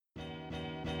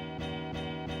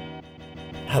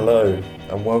Hello,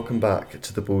 and welcome back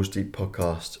to the Balls Deep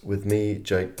podcast with me,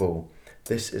 Jake Ball.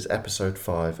 This is episode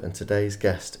 5, and today's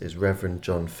guest is Reverend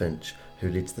Jon Finch, who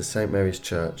leads the St Mary's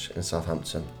Church in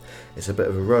Southampton. It's a bit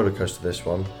of a rollercoaster, this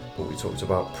one, but we talked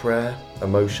about prayer,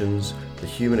 emotions, the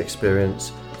human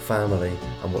experience, family,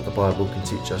 and what the Bible can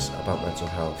teach us about mental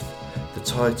health. The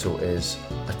title is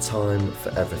A Time for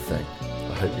Everything.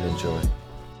 I hope you enjoy.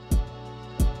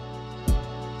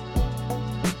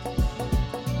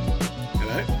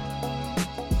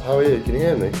 How are you? Can you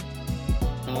hear me?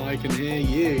 I can hear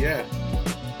you, yeah.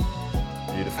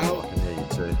 Beautiful. I can hear you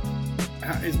too.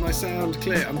 Is my sound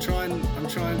clear? I'm trying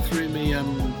through me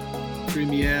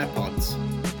AirPods.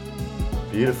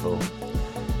 Beautiful.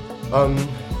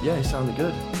 Yeah, you sounded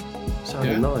good.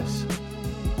 Sounded nice.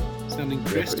 Sounding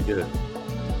crisp. Yeah, pretty good.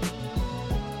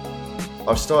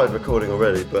 I've started recording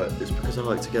already, but it's because I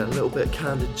like to get a little bit of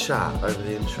candid chat over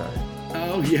the intro.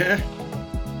 Oh yeah.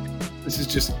 This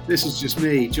is just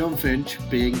me, Jon Finch,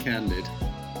 being candid.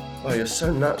 Oh, you're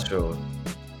so natural.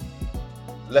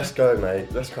 Let's go,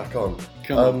 mate. Let's crack on.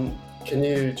 Come on. Can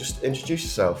you just introduce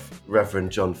yourself,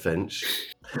 Reverend Jon Finch?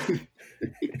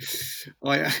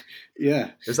 Yeah.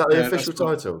 Is that the official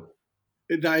title?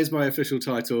 That is my official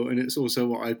title, and it's also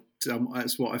what I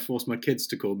force my kids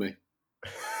to call me.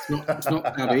 It's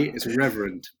not Daddy, it's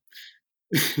Reverend.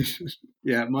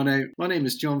 Yeah, my name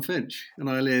is Jon Finch, and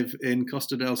I live in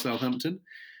Costerdale, Southampton,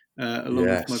 along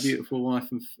with my beautiful wife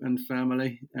and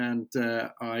family. And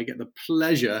I get the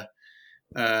pleasure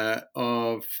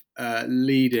of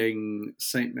leading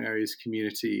St Mary's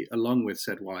community along with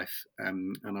said wife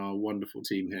and our wonderful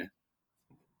team here.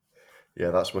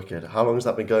 Yeah, that's wicked. How long has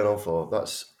that been going on for?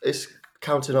 It's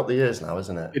counting up the years now,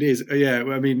 isn't it? It is, yeah.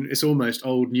 I mean, it's almost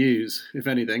old news, if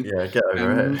anything. Yeah, get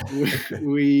over it.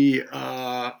 We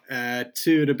are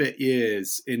 2 and a bit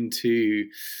years into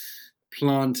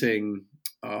planting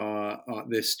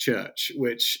this church,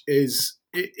 which is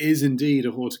indeed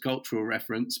a horticultural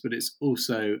reference, but it's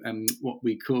also what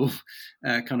we call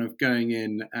kind of going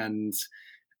in and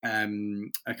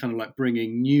kind of like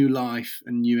bringing new life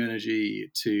and new energy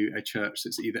to a church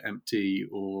that's either empty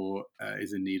or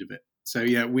is in need of it. So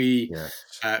yeah, been here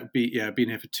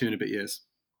for 2 and a bit years.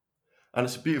 And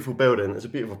it's a beautiful building. It's a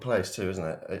beautiful place too, isn't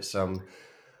it? It's I'd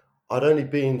only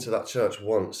been to that church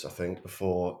once, I think,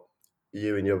 before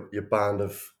you and your band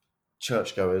of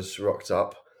churchgoers rocked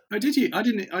up. Oh, did you? I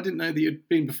didn't know that you'd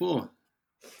been before.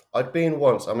 I'd been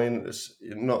once. I mean, it's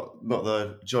not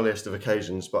the jolliest of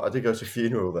occasions, but I did go to a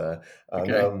funeral there.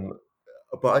 And, Okay.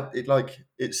 But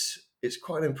it's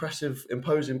quite an impressive,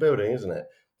 imposing building, isn't it?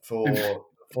 For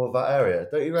that area,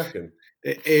 don't you reckon?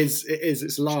 It is.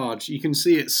 It's large. You can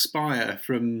see its spire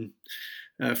from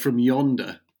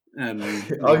yonder. I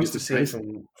used to see it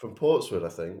from Portswood. I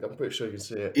think I'm pretty sure you can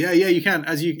see it. Yeah, you can.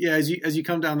 As you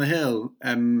come down the hill,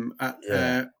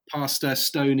 past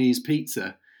Stoney's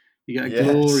Pizza, you get a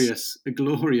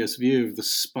glorious view of the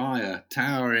spire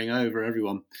towering over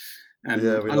everyone. We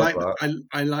love that.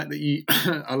 I like that you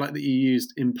I like that you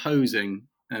used imposing.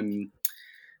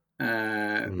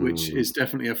 Which is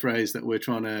definitely a phrase that we're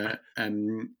trying to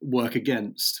work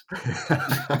against.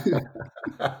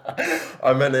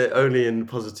 I meant it only in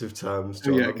positive terms,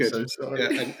 Jon. Yeah, good. I'm so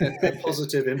sorry. Yeah, a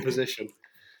positive imposition.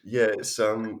 Yeah,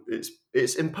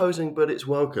 it's imposing, but it's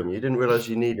welcome. You didn't realise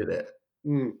you needed it.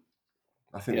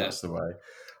 I think that's the way.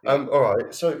 Yeah. All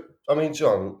right. So, I mean,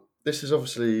 Jon, this is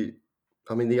obviously,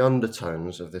 I mean, the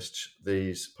undertones of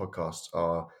these podcasts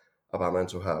are about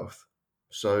mental health.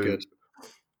 So Good.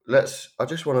 I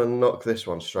just want to knock this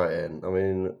one straight in. I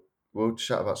mean, we'll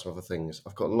chat about some other things.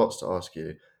 I've got lots to ask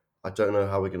you. I don't know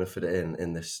how we're going to fit it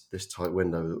in this tight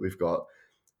window that we've got.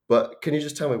 But can you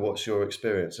just tell me what's your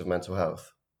experience of mental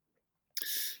health?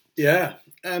 Yeah.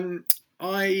 I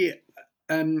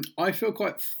feel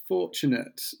quite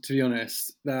fortunate, to be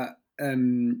honest, that I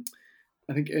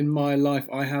think in my life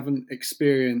I haven't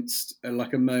experienced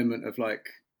like a moment of like.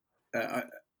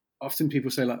 Often people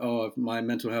say like, "Oh, my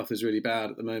mental health is really bad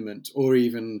at the moment," or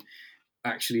even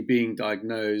actually being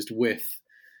diagnosed with,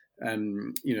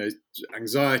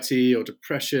 anxiety or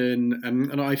depression,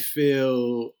 and I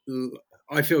feel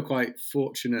quite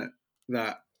fortunate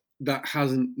that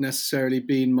hasn't necessarily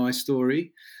been my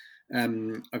story.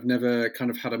 I've never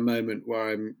kind of had a moment where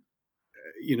I'm,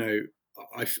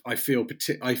 I feel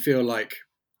like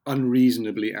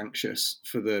unreasonably anxious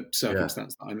for the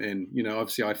circumstance that I'm in.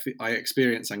 Obviously I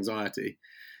experience anxiety,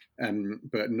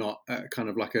 but not at kind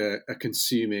of like a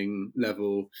consuming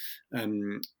level,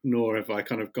 nor have I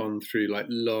kind of gone through like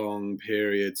long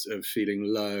periods of feeling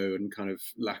low and kind of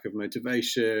lack of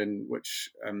motivation,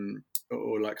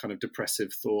 or like kind of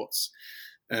depressive thoughts.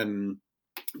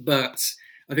 But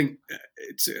I think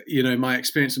it's my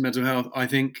experience of mental health. I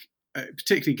think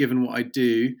particularly given what I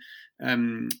do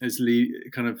as like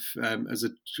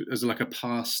a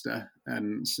pastor,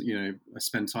 so, I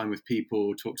spend time with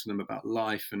people, talk to them about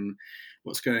life and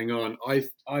what's going on.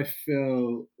 I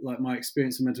feel like my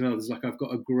experience of mental health is like I've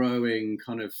got a growing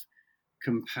kind of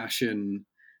compassion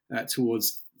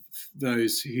towards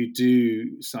those who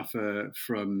do suffer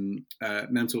from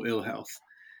mental ill health.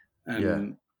 Yeah,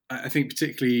 I think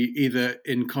particularly either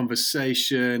in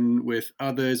conversation with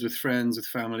others, with friends, with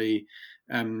family,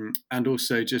 and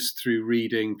also just through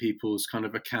reading people's kind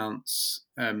of accounts.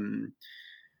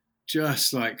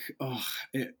 Just like,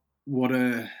 what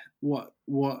a what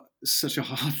such a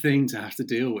hard thing to have to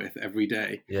deal with every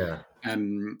day. yeah,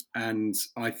 And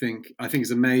I think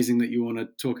it's amazing that you want to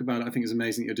talk about it. I think it's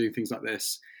amazing that you're doing things like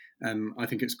this. I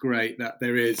think it's great that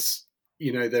there is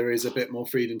a bit more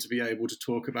freedom to be able to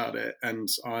talk about it. And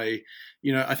I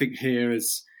think here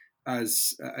as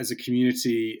a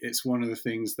community, it's one of the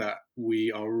things that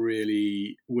we're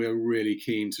really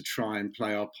keen to try and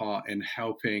play our part in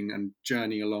helping and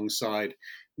journeying alongside,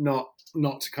 not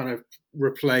to kind of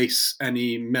replace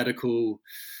any medical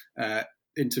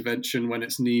intervention when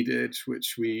it's needed,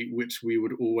 which we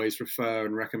would always refer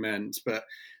and recommend, but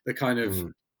the kind of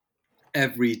mm,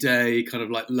 everyday kind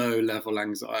of like low level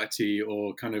anxiety,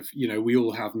 or kind of we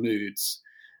all have moods,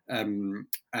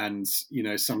 and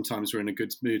sometimes we're in a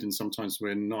good mood and sometimes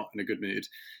we're not in a good mood,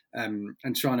 and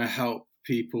trying to help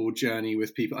people journey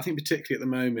with people. I think particularly at the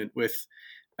moment with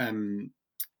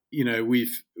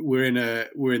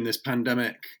we're in this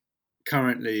pandemic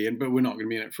currently, but we're not going to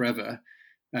be in it forever.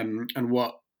 And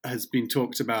what has been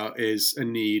talked about is a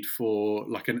need for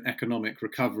like an economic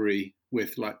recovery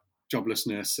with like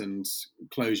joblessness and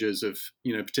closures of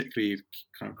particularly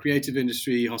kind of creative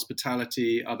industry,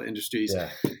 hospitality, other industries. yeah.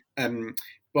 Um,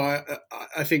 but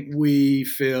I think we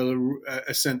feel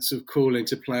a sense of calling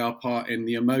to play our part in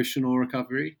the emotional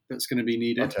recovery that's going to be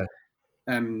needed. Okay.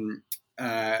 Um,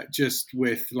 just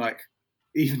with like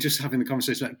even just having the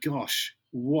conversation like, gosh,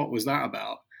 what was that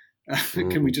about?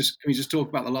 Mm, Can we just talk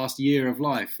about the last year of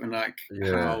life and like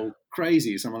yeah, how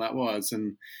crazy some of that was,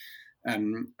 and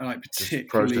like just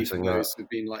particularly for processing that. those who've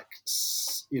been like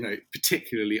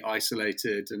particularly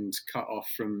isolated and cut off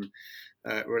from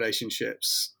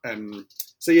relationships.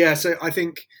 So I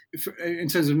think in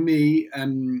terms of me,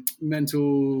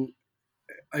 mental,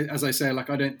 as I say, like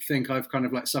I don't think I've kind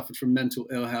of like suffered from mental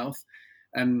ill health.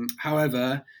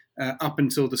 However, up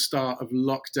until the start of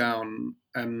lockdown,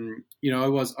 I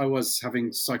was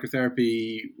having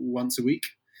psychotherapy once a week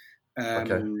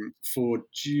Okay. for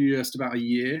just about a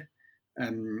year,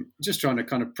 just trying to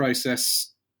kind of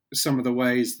process some of the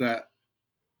ways that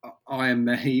I am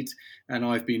made and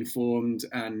I've been formed,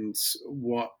 and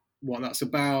what that's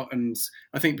about. And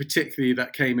I think particularly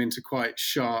that came into quite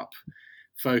sharp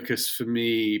focus for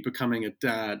me becoming a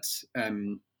dad.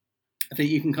 I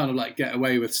think you can kind of like get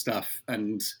away with stuff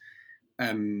and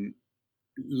um,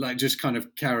 like just kind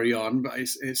of carry on, but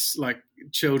it's like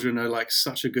children are like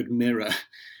such a good mirror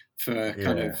for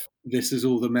kind Yeah. of this is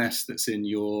all the mess that's in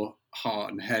your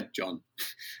heart and head, John.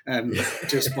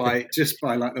 Just by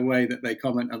like the way that they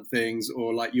comment on things,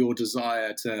 or like your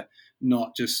desire to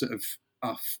not just sort of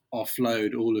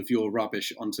offload all of your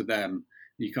rubbish onto them.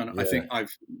 You kind of, I Yeah. think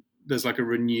there's like a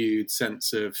renewed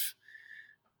sense of,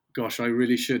 gosh, I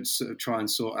really should sort of try and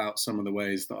sort out some of the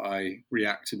ways that I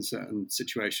react in certain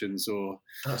situations, or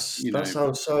you That know,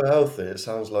 sounds so healthy. It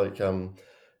sounds like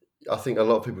I think a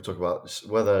lot of people talk about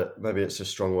whether maybe it's a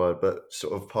strong word, but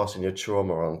sort of passing your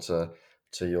trauma on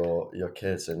to your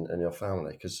kids and your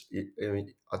family. Because I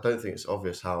mean, I don't think it's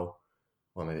obvious how,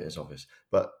 well, maybe it is obvious,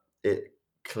 but it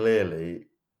clearly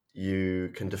you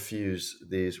can diffuse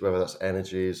these, whether that's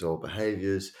energies or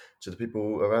behaviors, to the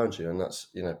people around you, and that's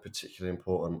particularly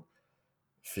important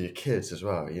for your kids as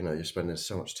well. You're spending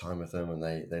so much time with them, and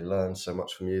they learn so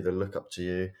much from you. They look up to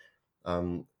you.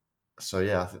 Um, so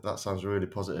yeah, I think that sounds really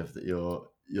positive that you're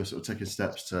sort of taking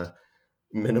steps to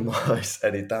minimize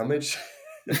any damage.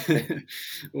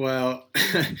 well,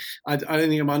 I don't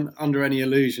think I'm under any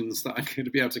illusions that I'm going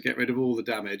to be able to get rid of all the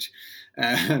damage.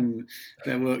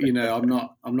 There will,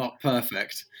 I'm not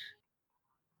perfect.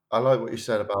 I like what you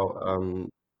said about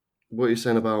what you're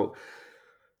saying about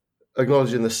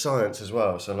acknowledging the science as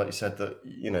well. So, like you said, that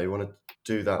you want to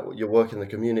do that. You're working in the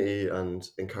community and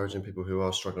encouraging people who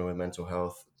are struggling with mental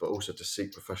health, but also to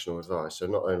seek professional advice. So,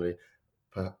 not only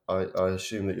I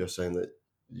assume that you're saying that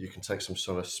you can take some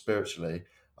solace spiritually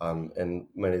in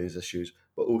many of these issues,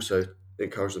 but also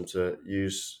encourage them to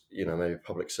use maybe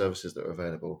public services that are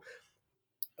available.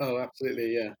 Oh,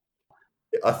 absolutely, yeah.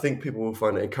 I think people will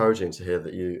find it encouraging to hear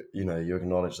that you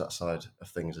acknowledge that side of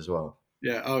things as well.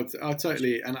 Yeah, I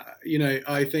totally, and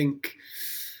I think,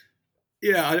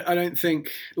 yeah, I don't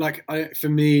think for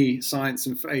me, science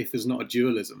and faith is not a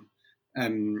dualism.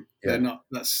 They're Yeah, not.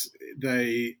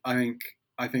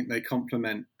 I think they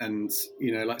complement, and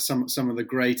like some of the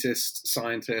greatest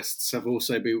scientists have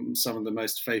also been some of the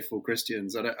most faithful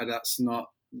Christians. That's not.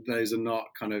 Those are not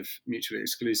kind of mutually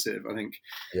exclusive. I think,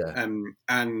 yeah,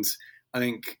 and I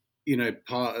think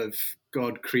part of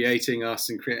God creating us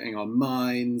and creating our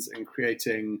minds and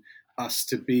creating us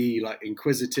to be like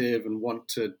inquisitive and want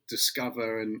to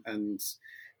discover and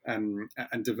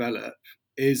develop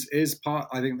is part.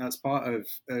 I think that's part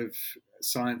of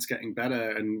science getting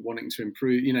better and wanting to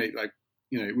improve.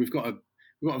 We've got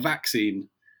a vaccine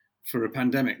for a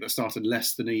pandemic that started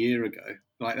less than a year ago.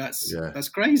 Like yeah. that's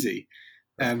crazy.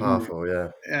 That's Um, powerful.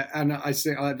 Yeah, and I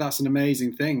think that's an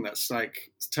amazing thing. That's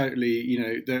like totally,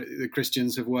 the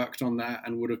Christians have worked on that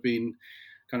and would have been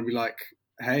kind of be like,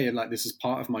 hey, like this is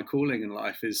part of my calling in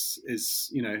life. Is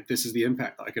this is the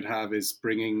impact that I could have, is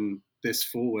bringing this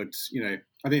forward.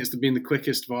 I think it's been the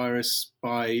quickest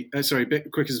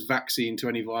quickest vaccine to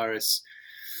any virus.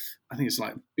 I think it's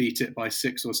like beat it by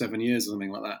 6 or 7 years or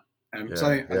something like that. So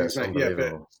yeah, I yeah. think it's It's like, yeah, but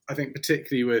unbelievable. I think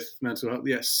particularly with mental health,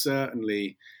 yes,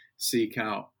 certainly seek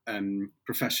out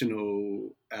professional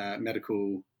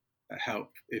medical help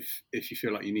if you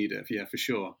feel like you need it. Yeah, for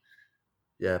sure.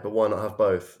 Yeah, but why not have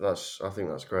both? I think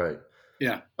that's great.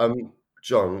 Yeah.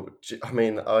 John, I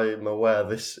mean, I'm aware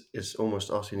this is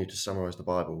almost asking you to summarize the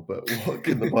Bible, but what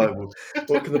can the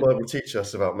Bible teach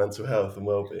us about mental health and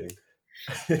well-being?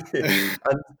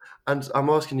 and I'm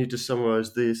asking you to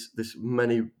summarize this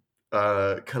many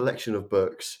collection of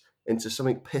books into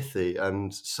something pithy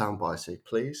and soundbitey,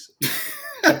 please.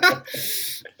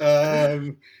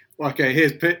 um, okay,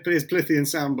 here's Plithy and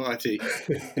soundbitey.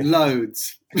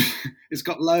 Loads. It's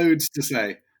got loads to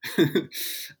say.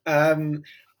 um,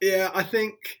 yeah, I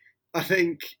think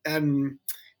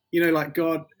like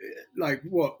God, like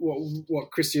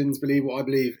what Christians believe, what I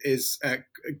believe is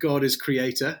God is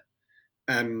creator,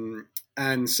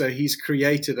 and so He's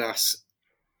created us,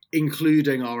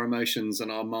 including our emotions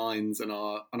and our minds and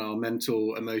our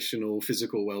mental, emotional,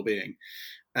 physical well-being.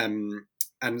 And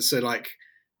so like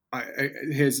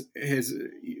here's a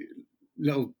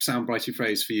little soundbitey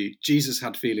phrase for you. Jesus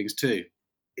had feelings too.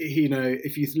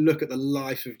 If you look at the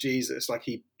life of Jesus, like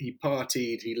he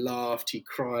partied, he laughed, he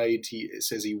cried, it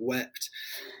says he wept,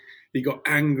 he got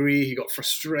angry, he got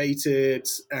frustrated,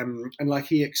 and like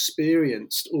he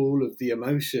experienced all of the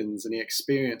emotions and he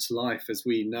experienced life as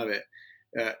we know it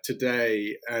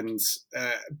today. And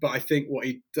but I think what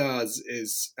he does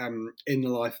is, in the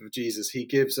life of Jesus, he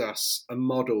gives us a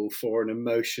model for an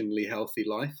emotionally healthy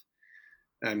life.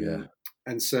 Yeah, Um,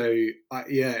 and so,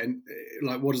 yeah, and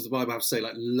like, what does the Bible have to say?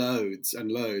 Like, loads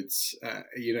and loads.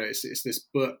 It's this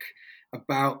book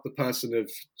about the person of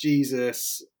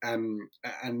Jesus, and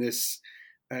this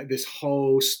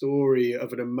whole story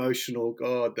of an emotional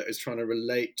God that is trying to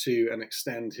relate to and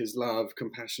extend His love,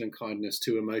 compassion, and kindness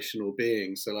to emotional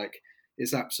beings. So, like,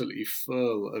 it's absolutely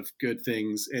full of good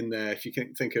things in there. If you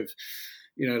can think of,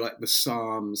 like the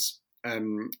Psalms,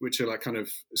 which are like kind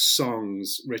of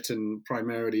songs written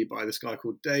primarily by this guy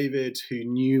called David, who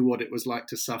knew what it was like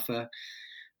to suffer.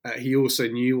 He also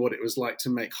knew what it was like to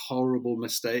make horrible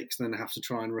mistakes, then have to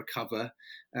try and recover.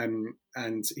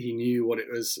 And he knew what it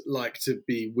was like to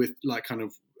be with, like, kind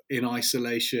of in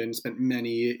isolation, spent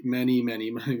many, many, many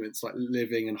moments like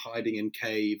living and hiding in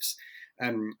caves.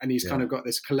 And he's kind yeah, of got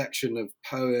this collection of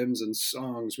poems and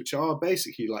songs, which are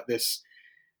basically like this: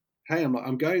 hey,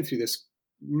 I'm going through this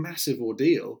massive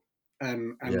ordeal,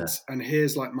 yeah, and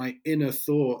here's like my inner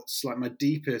thoughts, like my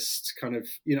deepest kind of,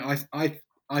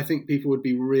 I think people would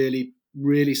be really,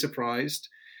 really surprised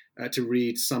to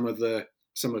read some of the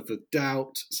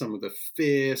doubt, some of the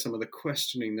fear, some of the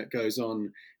questioning that goes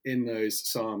on in those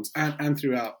psalms, and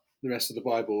throughout the rest of the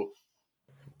Bible.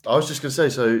 I was just going to say,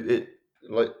 so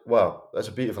wow, that's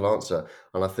a beautiful answer,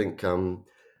 and I think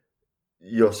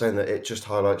you're saying that it just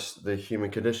highlights the human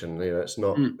condition.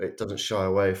 Mm, It doesn't shy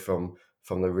away from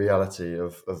the reality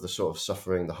of the sort of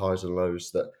suffering, the highs and lows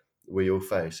that we all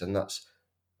face, and that's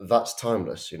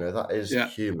timeless. That is yeah,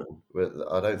 human.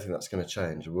 I don't think that's going to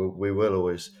change. We will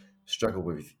always struggle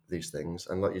with these things,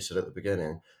 and like you said at the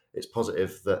beginning, it's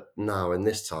positive that now in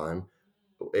this time,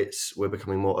 we're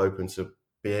becoming more open to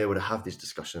be able to have these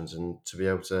discussions and to be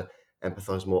able to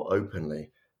empathize more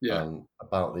openly yeah.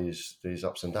 about these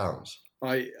ups and downs.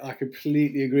 I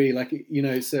completely agree. Like,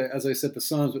 so as I said, the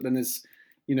Psalms, but then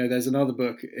there's another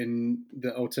book in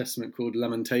the Old Testament called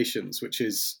Lamentations, which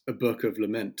is a book of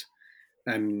lament.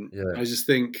 Yeah. I just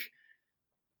think,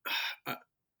 I,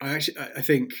 I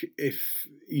think if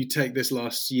you take this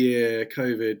last year,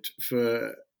 COVID,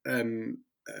 for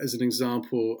as an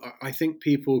example, I think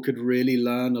people could really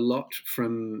learn a lot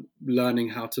from learning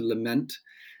how to lament.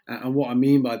 And what I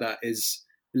mean by that is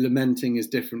lamenting is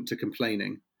different to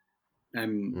complaining.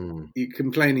 Mm.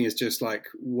 Complaining is just like,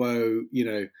 woe,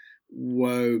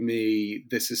 woe me,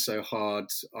 this is so hard.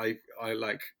 I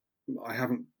like, I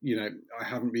haven't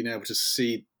been able to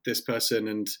see this person,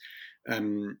 and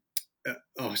um,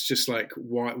 it's just like,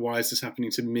 why is this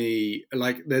happening to me?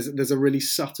 Like, there's a really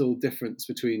subtle difference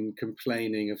between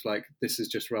complaining of like, this is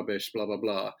just rubbish, blah blah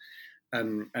blah,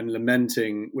 and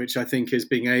lamenting, which I think is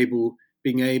being able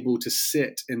to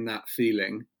sit in that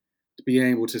feeling, to be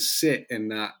able to sit in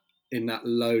that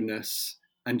lowness,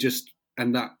 and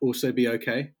that also be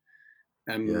okay.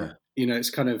 Yeah. It's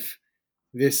kind of,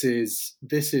 this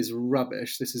is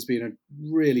rubbish. This has been a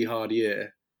really hard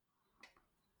year,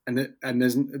 and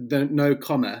there's no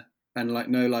comma, and like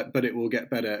no like, but it will get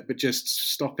better. But just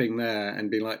stopping there and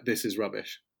being like, this is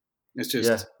rubbish.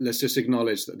 Yeah. Let's just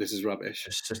acknowledge that this is rubbish.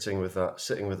 Just sitting with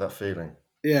that feeling.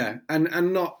 Yeah,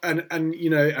 and not, and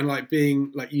like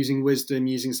being like, using wisdom,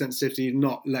 using sensitivity,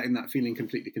 not letting that feeling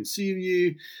completely consume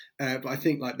you. But I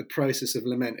think like the process of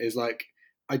lament is like,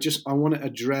 I want to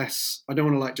address. I don't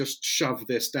want to like just shove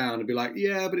this down and be like,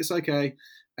 yeah, but it's okay.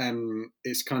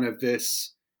 It's kind of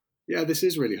this. Yeah, this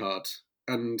is really hard,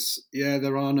 and yeah,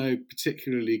 there are no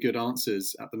particularly good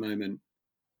answers at the moment,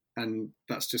 and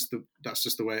that's just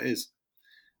the way it is.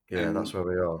 Yeah, that's Um,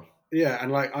 where we are. yeah,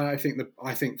 and like, I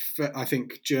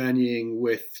think journeying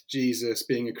with Jesus,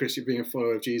 being a Christian, being a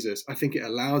follower of Jesus, I think it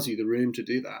allows you the room to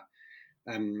do that.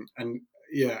 And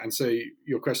yeah, and so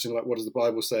your question, like, what does the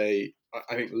Bible say?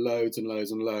 I think loads and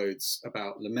loads and loads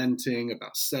about lamenting,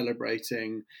 about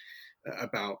celebrating,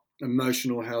 about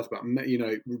emotional health, about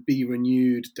be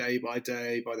renewed day by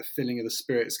day by the filling of the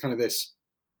Spirit. It's kind of this,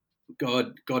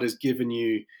 God has given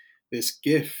you this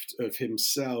gift of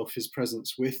Himself, His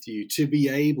presence with you, to be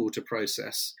able to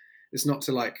process. It's not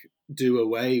to like do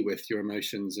away with your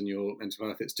emotions and your mental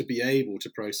health. It's to be able to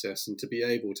process and to be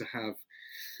able to have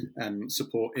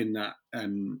support in that.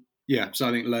 Yeah, so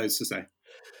I think loads to say.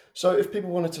 So, if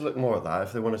people wanted to look more at that,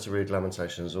 if they wanted to read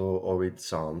Lamentations or read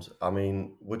Psalms, I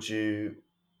mean, would you?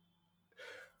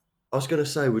 I was going to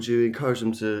say, would you encourage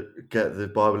them to get the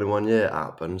Bible in 1 Year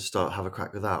app and have a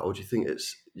crack with that, or do you think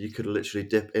you could literally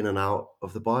dip in and out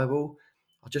of the Bible?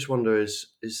 I just wonder, is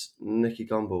Nicky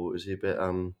Gumbel, is he a bit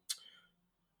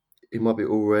he might be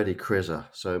already crizzer,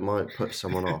 so it might put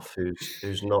someone off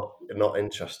who's not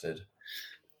interested.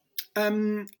 Yeah,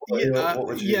 What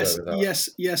would you go yes, with that? yes,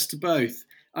 yes to both.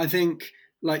 I think,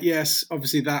 like, yes,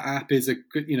 obviously that app is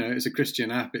it's a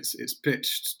Christian app. It's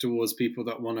pitched towards people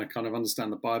that want to kind of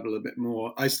understand the Bible a bit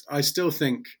more. I still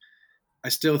think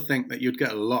that you'd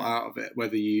get a lot out of it,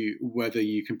 whether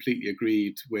you completely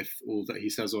agreed with all that he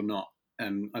says or not. I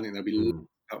think there'll be lots Mm, of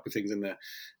helpful things in there.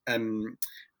 Um,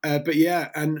 but yeah,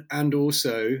 and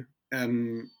also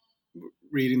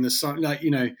reading the psalm, like,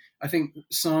 I think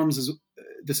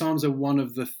the Psalms are one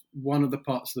of the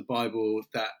parts of the Bible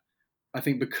that I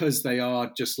think, because they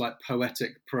are just like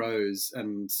poetic prose,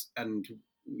 and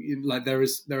like there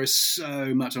is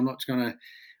so much. I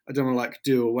don't want to like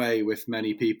do away with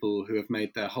many people who have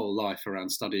made their whole life around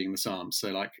studying the Psalms. So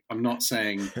like, I'm not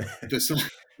saying the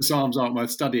Psalms aren't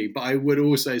worth studying, but I would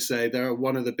also say they're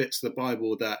one of the bits of the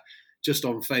Bible that, just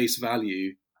on face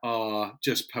value, are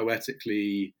just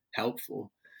poetically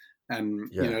helpful.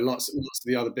 yeah. Lots of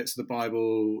the other bits of the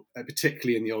Bible,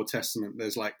 particularly in the Old Testament,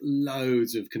 there's like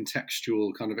loads of contextual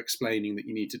kind of explaining that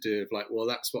you need to do, of like, well,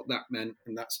 that's what that meant,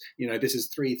 and that's, this is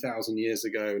 3,000 years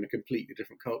ago in a completely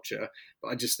different culture. But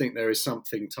I just think there is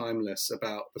something timeless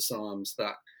about the Psalms,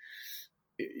 that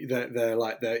they're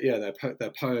like,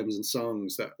 they're poems and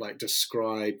songs that like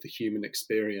describe the human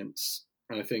experience.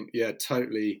 And I think, yeah,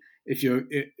 totally. If you're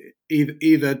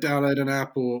either download an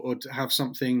app, or to have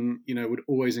something, would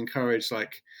always encourage,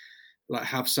 like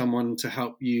have someone to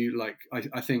help you. Like,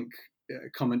 I think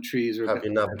commentaries are a Help bit,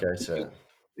 you navigate it.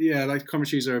 yeah, like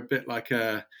commentaries are a bit like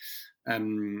a,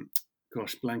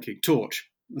 gosh, blanking, torch.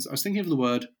 I was thinking of the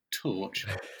word torch.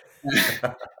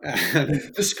 um,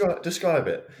 Describe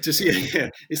it. just yeah,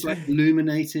 it's like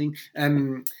illuminating.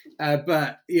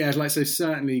 But yeah, like, so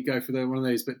certainly go for one of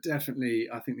those. But definitely,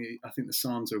 I think the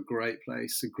Psalms are a great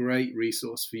place, a great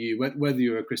resource for you, whether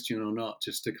you're a Christian or not,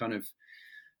 just to kind of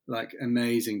like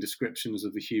amazing descriptions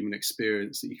of the human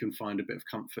experience that you can find a bit of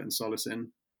comfort and solace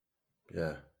in.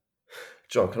 Yeah.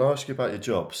 John, can I ask you about your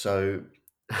job? So,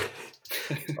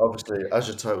 obviously, as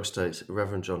your title states,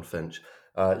 Reverend Jon Finch.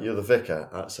 You're the vicar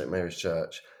at St Mary's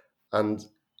Church, and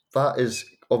that is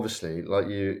obviously, like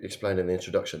you explained in the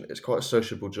introduction, it's quite a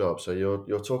sociable job. So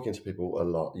you're talking to people a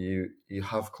lot. You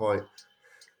have quite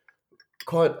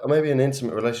maybe an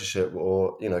intimate relationship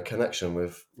or connection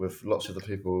with lots of the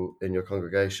people in your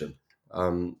congregation.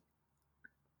 Um,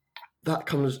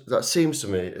 that seems to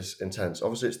me is intense.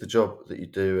 Obviously, it's the job that you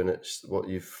do and it's what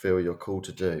you feel you're called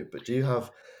to do. But do you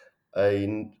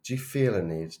feel a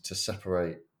need to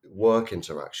separate work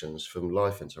interactions from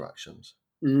life interactions?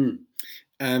 Mm.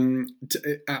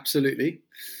 Absolutely.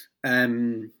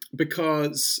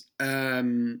 Because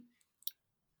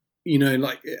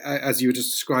like as you were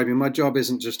just describing, my job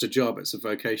isn't just a job; it's a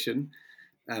vocation.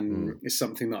 Mm. It's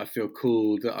something that I feel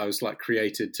called, that I was like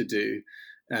created to do,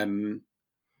 and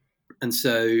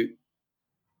so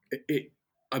it.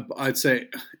 I'd say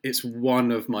it's one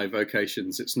of my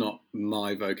vocations. It's not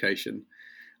my vocation.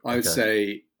 I would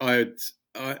Okay.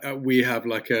 say we have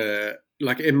like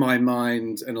in my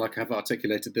mind, and like I've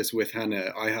articulated this with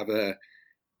Hannah. I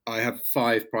have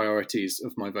 5 priorities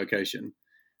of my vocation.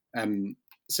 Um,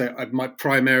 so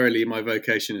primarily my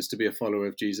vocation is to be a follower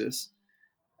of Jesus.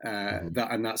 Hmm.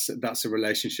 That's a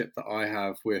relationship that I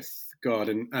have with God,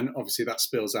 and obviously that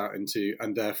spills out into,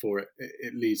 and therefore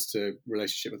it leads to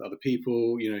relationship with other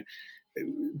people.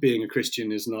 Being a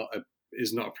Christian is not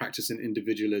a practice in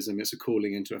individualism; it's a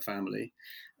calling into a family.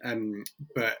 Um,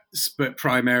 but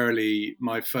primarily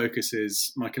my focus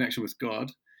is my connection with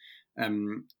God.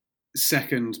 Um,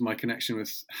 Second, my connection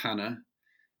with Hannah.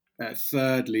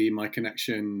 Thirdly, my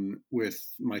connection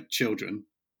with my children.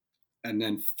 And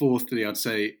then fourthly, I'd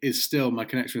say is still my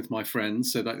connection with my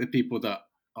friends. So like the people that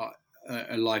are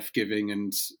life giving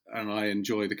and I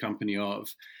enjoy the company of.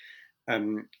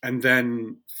 And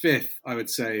then fifth, I would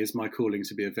say, is my calling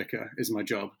to be a vicar, is my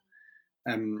job.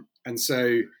 And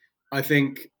so I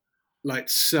think, like,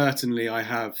 certainly I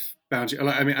have boundary.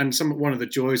 I mean, and one of the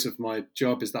joys of my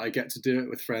job is that I get to do it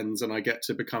with friends and I get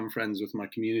to become friends with my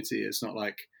community. It's not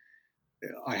like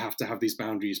I have to have these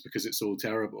boundaries because it's all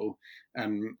terrible.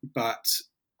 But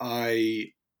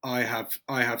I I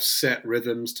have set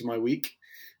rhythms to my week,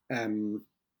 um,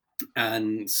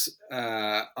 and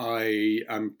I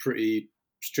am pretty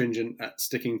stringent at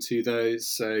sticking to those.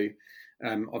 So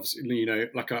obviously,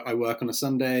 like I work on a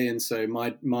Sunday, and so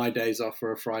my days off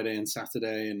are a Friday and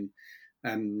Saturday, and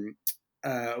um,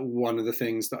 one of the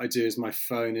things that I do is my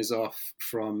phone is off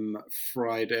from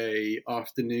Friday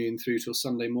afternoon through till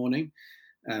Sunday morning,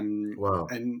 Wow.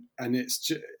 and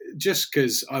it's just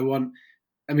because I want.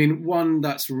 I mean, one,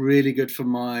 that's really good for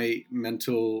my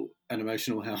mental and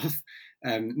emotional health.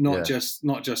 Not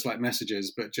Yeah. just like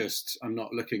messages, but just I'm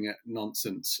not looking at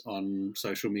nonsense on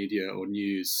social media or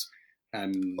news. I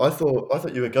Um,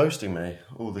 thought you were ghosting me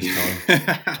all this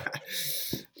time.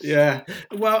 yeah,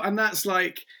 well, and that's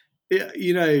like, I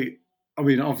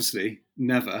mean, obviously,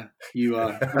 never. You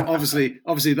are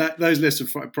obviously that those lists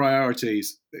of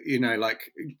priorities.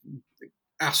 Like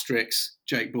asterisks.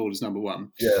 Jake Ball is number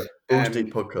one. Yeah. Balls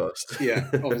Deep Um, yeah,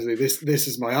 podcast. obviously this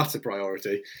is my utter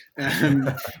priority. Um,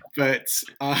 but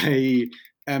I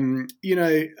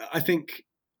think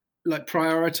like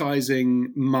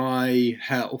prioritizing my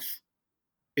health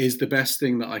is the best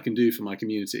thing that I can do for my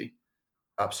community.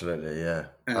 Absolutely. Yeah.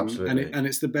 And Absolutely.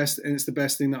 it's the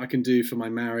best thing that I can do for my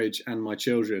marriage and my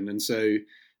children. And so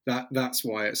that's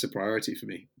why it's a priority for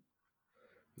me.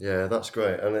 Yeah, that's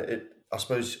great. And I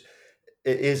suppose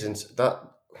it isn't that.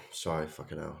 Sorry,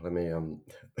 fucking hell. Let me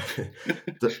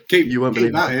keep you won't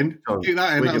keep believe that that. in. John, Keep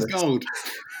that in. we're That was gonna gold.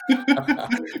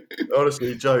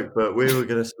 honestly joke, but we're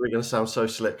gonna sound so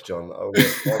slick, John.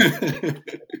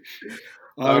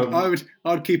 Um, I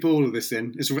would keep all of this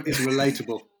in. It's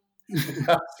relatable.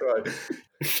 that's right.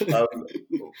 Um,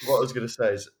 what I was gonna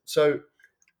say is so.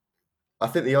 I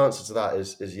think the answer to that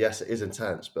is yes, it is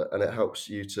intense, and it helps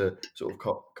you to sort of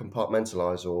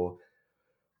compartmentalize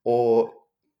or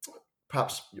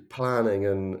perhaps planning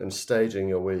and staging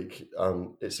your week.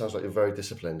 It sounds like you're very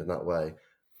disciplined in that way.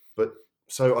 But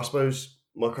so I suppose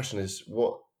my question is,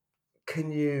 what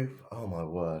can you? Oh my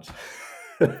word!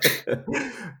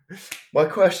 My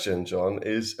question, John,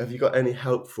 is: have you got any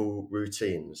helpful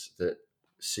routines that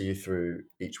see you through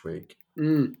each week?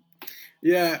 Mm.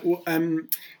 Yeah, well,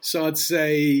 so I'd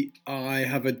say I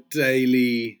have a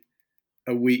daily,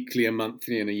 a weekly, a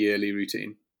monthly, and a yearly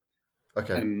routine.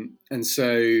 Okay. And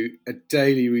so a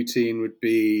daily routine would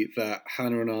be that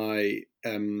Hannah and I,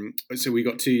 so we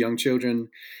got 2 young children.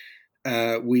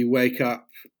 We wake up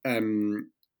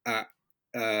at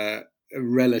a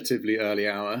relatively early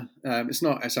hour.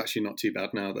 It's actually not too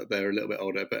bad now that they're a little bit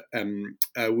older, but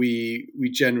we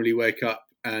generally wake up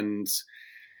and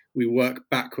we work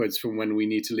backwards from when we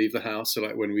need to leave the house. So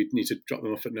like when we need to drop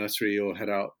them off at nursery or head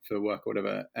out for work or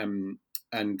whatever.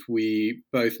 And we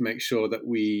both make sure that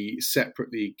we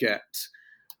separately get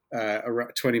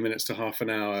around 20 minutes to half an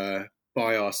hour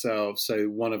by ourselves. So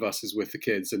one of us is with the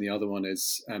kids and the other one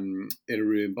is in a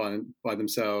room by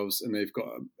themselves, and they've got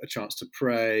a chance to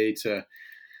pray, to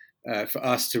for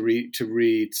us to read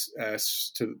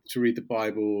the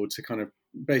Bible, to kind of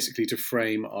basically to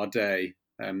frame our day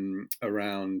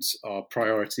around our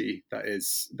priority, that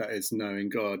is knowing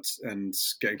God and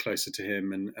getting closer to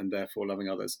Him, and therefore loving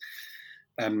others.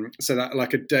 So that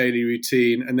like a daily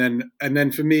routine, and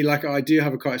then for me, like I do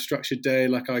have a quite a structured day.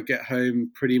 Like I get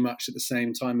home pretty much at the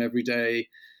same time every day.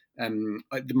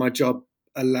 My job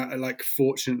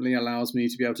fortunately allows me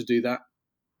to be able to do that.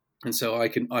 And so I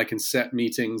can set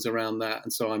meetings around that,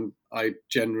 and so I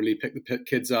generally pick the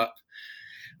kids up.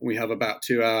 We have about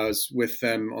 2 hours with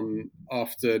them on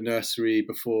after nursery,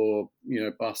 before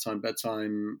bath time,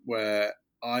 bedtime, where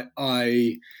I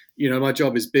my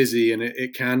job is busy, and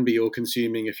it can be all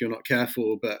consuming if you're not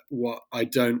careful. But what I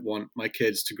don't want my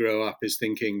kids to grow up is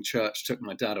thinking church took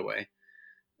my dad away,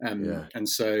 and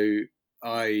so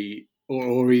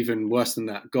or even worse than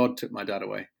that, God took my dad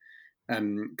away.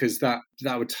 Because that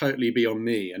would totally be on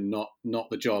me and not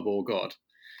the job or God.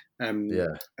 And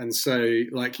so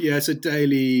it's a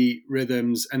daily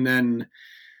rhythms, and then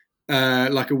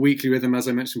like a weekly rhythm, as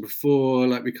I mentioned before.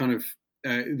 Like we kind of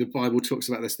the Bible talks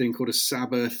about this thing called a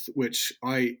Sabbath, which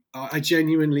I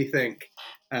genuinely think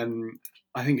I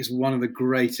think is one of the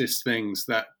greatest things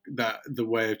that the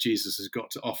way of Jesus has got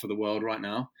to offer the world right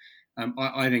now.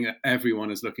 I think that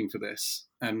everyone is looking for this,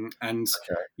 and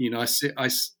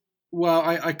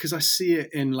because I see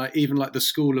it in even the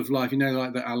School of Life,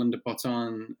 like the Alain de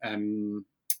Botton.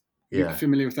 You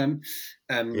familiar with them?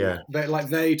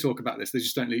 They talk about this. They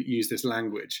just don't use this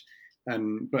language.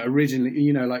 But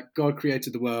originally, God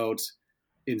created the world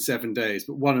in 7 days,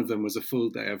 but one of them was a full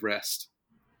day of rest.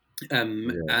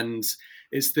 And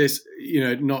it's this,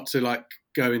 not to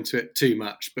go into it too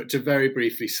much, but to very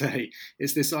briefly say,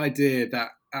 it's this idea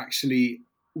that actually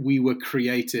we were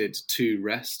created to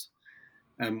rest.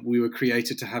 We were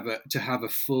created to have a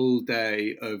full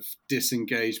day of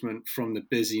disengagement from the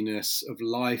busyness of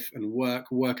life and work.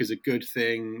 Work is a good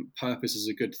thing. Purpose is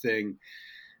a good thing.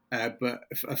 But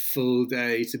a full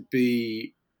day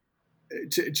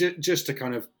just to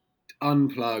kind of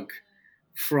unplug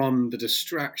from the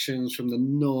distractions, from the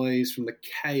noise, from the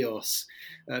chaos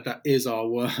that is our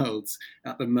world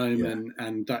at the moment,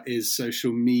 and that is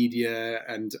social media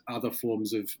and other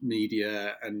forms of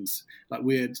media, and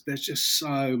there's just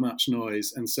so much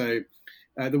noise. And so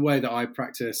the way that I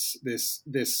practice this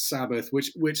Sabbath,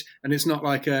 which and it's not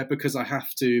because I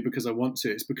have to, because I want to,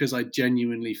 it's because I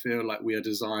genuinely feel like we are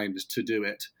designed to do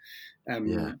it.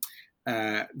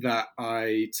 That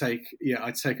I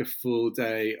take a full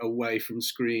day away from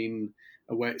screen,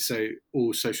 so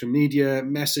all social media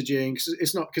messaging, because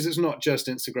it's not just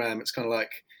Instagram. It's kind of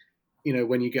like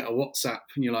when you get a WhatsApp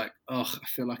and you're like, oh, I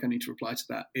feel like I need to reply to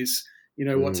that. Is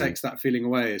what takes that feeling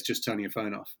away is just turning your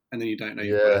phone off, and then you don't know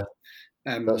you've got it.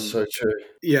 That's so true.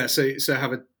 So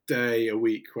have a day a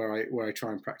week where I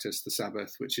try and practice the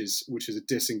Sabbath, which is a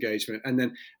disengagement,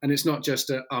 and it's not just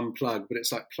to unplug, but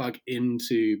it's plug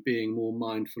into being more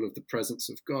mindful of the presence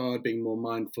of God, being more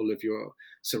mindful of your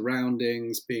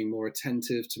surroundings, being more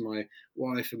attentive to my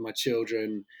wife and my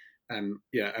children.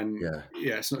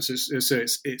 It's not so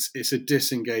it's a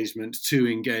disengagement to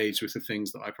engage with the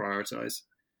things that I prioritize.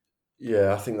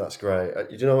 Yeah, I think that's great.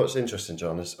 You know what's interesting,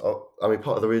 John, is part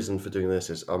of the reason for doing this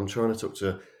is I'm trying to talk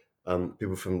to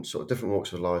people from sort of different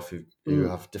walks of life who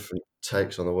have different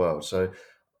takes on the world. So,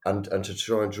 and to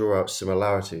try and draw out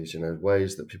similarities,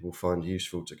 ways that people find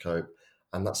useful to cope.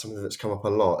 And that's something that's come up a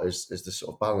lot is this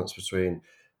sort of balance between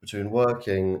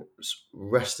working,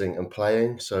 resting, and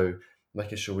playing. So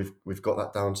making sure we've got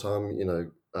that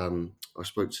downtime. I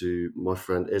spoke to my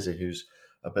friend Izzy, who's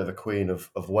a bit of a queen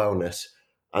of wellness.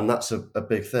 And that's a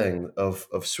big thing of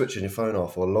switching your phone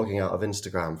off or logging out of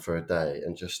Instagram for a day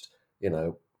and just,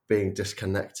 being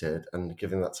disconnected and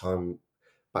giving that time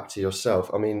back to yourself.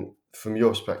 I mean, from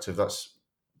your perspective, that's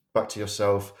back to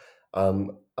yourself,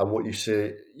 and what you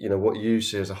see, what you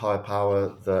see as a higher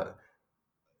power that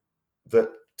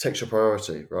takes your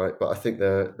priority, right? But I think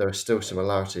there are still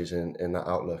similarities in that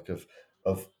outlook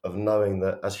of knowing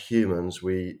that as humans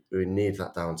we need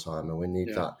that downtime and we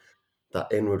need that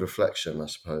inward reflection, I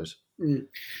suppose.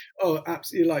 Oh,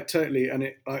 absolutely, totally. And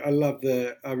I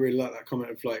really like that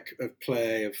comment of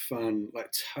play, of fun,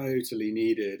 totally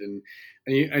needed.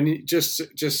 And just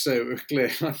so we're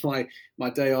clear, my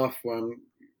day off when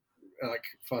like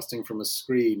fasting from a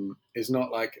screen is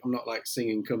not like I'm not like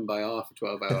singing Kumbaya for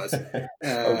 12 hours.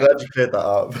 I'm glad you cleared that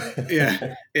up.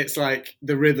 Yeah, it's like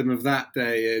the rhythm of that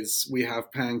day is we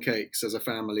have pancakes as a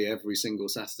family every single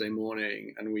Saturday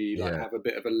morning, and we like Yeah. have a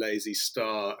bit of a lazy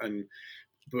start,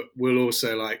 but we'll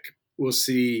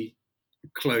see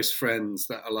close friends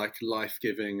that are like life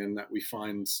giving and that we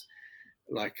find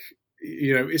like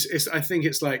it's I think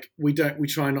it's like we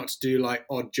try not to do like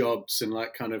odd jobs and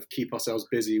like kind of keep ourselves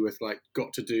busy with like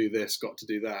got to do this, got to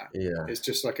do that. Yeah. It's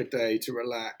just like a day to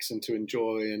relax and to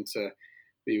enjoy and to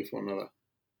be with one another.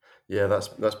 Yeah,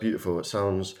 that's beautiful. It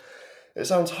sounds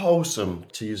wholesome,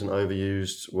 to use an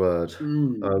overused word.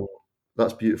 Mm, Um,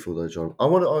 that's beautiful though, John. I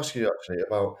want to ask you actually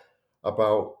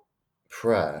about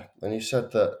prayer. And you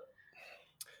said that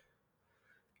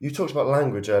you talked about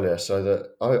language earlier, so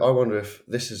that I wonder if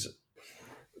this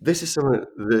is something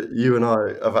that you and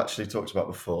I have actually talked about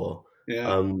before. yeah.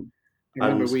 Um, I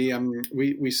remember and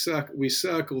we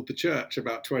circled the church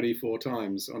about 24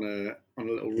 times on a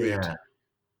little route. yeah,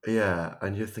 yeah,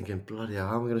 and you're thinking, bloody hell,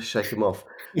 how am I going to shake him off?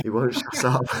 He won't shut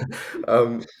up.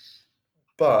 um,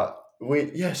 but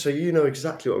so you know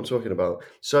exactly what I'm talking about.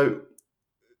 So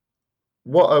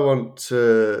what I want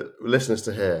listeners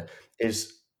to hear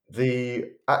is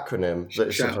the acronym that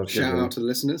is sometimes Shout out given. to the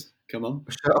listeners. Come on.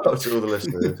 Shout out to all the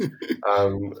listeners.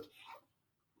 Um,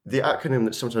 the acronym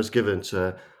that's sometimes given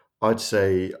to, I'd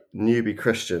say, newbie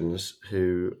Christians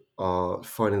who are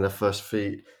finding their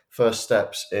first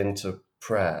steps into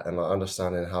prayer and like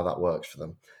understanding how that works for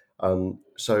them.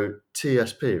 So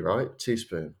TSP, right?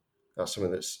 Teaspoon. That's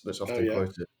something that's Oh often yeah.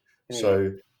 quoted. Oh yeah.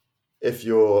 So if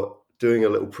you're doing a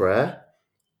little prayer,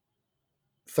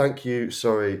 thank you,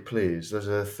 sorry, please. Those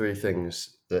are three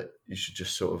things that you should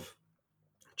just sort of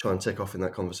try and tick off in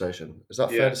that conversation. Is that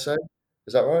fair Yeah. to say?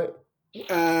 Is that right?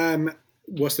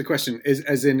 What's the question? Is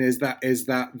that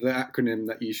the acronym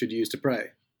that you should use to pray?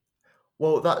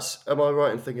 Well, am I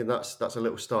right in thinking that's a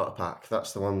little starter pack?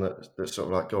 That's the one that's sort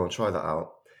of like, go on, try that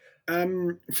out.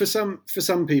 For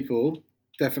some people,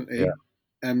 Yeah. definitely.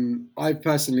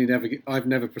 I've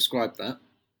never prescribed that.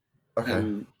 Okay.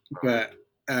 Um, but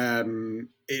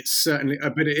it's certainly,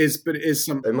 but it is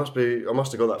some. I must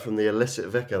have got that from the illicit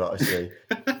vicar that I see.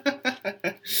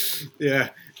 Yeah,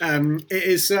 it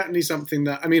is certainly something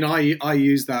that I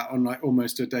use that on like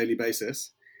almost a daily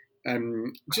basis, just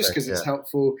Okay, because yeah, it's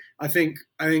helpful. I think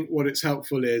what it's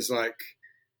helpful is like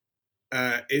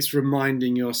it's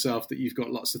reminding yourself that you've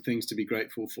got lots of things to be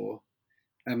grateful for.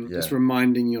 It's yeah,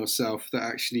 reminding yourself that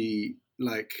actually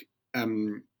like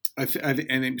and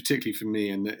then particularly for me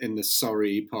in the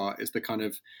sorry part is the kind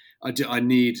of I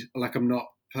need like I'm not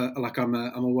like I'm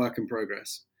a work in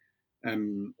progress.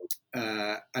 um,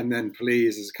 and then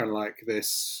please is kind of like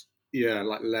this, yeah,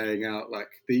 like laying out like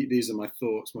these are my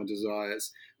thoughts, my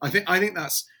desires. I think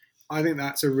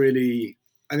that's a really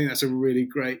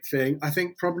great thing. I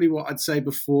think probably what I'd say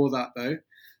before that though,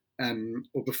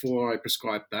 or before I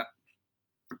prescribed that,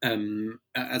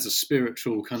 as a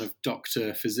spiritual kind of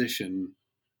doctor physician,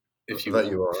 if you that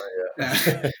will. you are,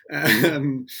 Uh,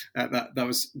 yeah.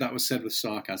 that was said with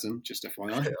sarcasm, just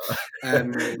FYI.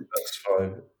 Um, That's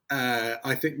fine.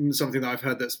 I think something that I've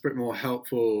heard that's a bit more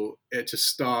helpful to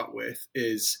start with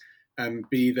is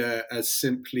be there as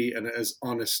simply and as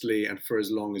honestly and for as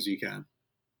long as you can.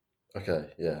 Okay,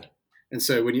 yeah, And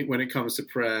so when it comes to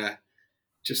prayer,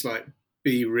 just like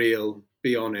be real,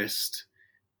 be honest,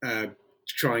 uh,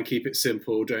 try and keep it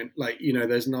simple. Don't like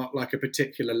there's not like a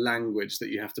particular language that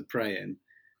you have to pray in.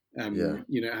 yeah,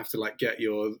 You don't have to like get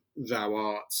your thou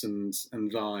arts and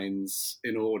thines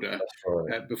in order that's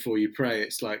right. before you pray.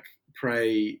 It's like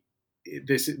pray.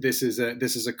 This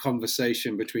is a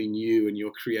conversation between you and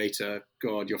your Creator,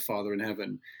 God, your Father in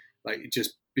heaven. Like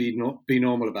just be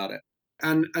normal about it.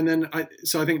 And then I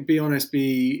think be honest,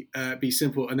 be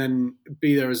simple, and then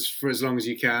be there for as long as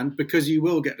you can, because you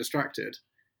will get distracted.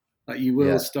 Like you will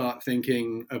Yeah, start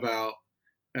thinking about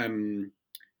um,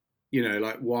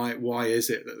 like why is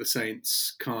it that the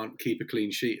Saints can't keep a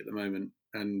clean sheet at the moment,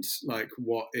 and like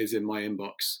what is in my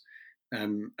inbox,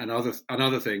 and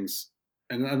other things,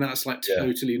 and that's like yeah.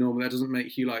 totally normal. That doesn't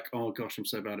make you like, oh gosh, I'm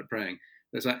so bad at praying.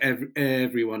 There's like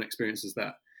everyone experiences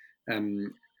that,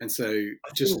 and so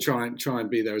I just think try and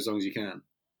be there as long as you can.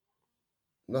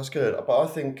 that's good. But I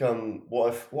think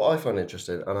what I find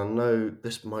interesting, and I know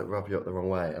this might rub you up the wrong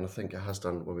way, and I think it has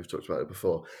done when we've talked about it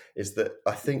before, is that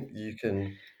I think you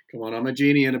can Come on, I'm a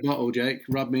genie in a bottle, Jake.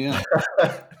 Rub me up.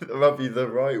 rub you the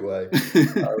right way.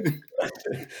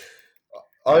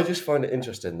 I just find it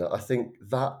interesting that I think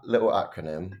that little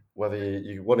acronym, whether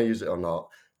you want to use it or not,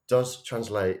 does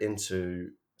translate into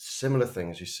similar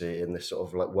things you see in this sort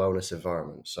of like wellness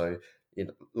environment. So,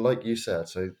 like you said,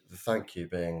 so the thank you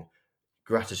being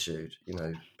gratitude.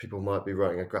 People might be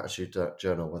writing a gratitude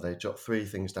journal where they jot 3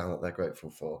 things down that they're grateful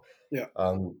for. Yeah.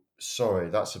 Sorry,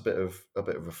 that's a bit of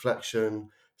reflection,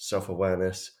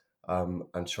 self-awareness,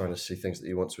 and trying to see things that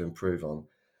you want to improve on.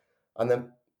 And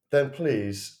then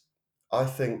please, I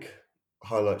think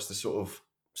highlights the sort of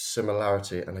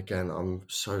similarity. And again, I'm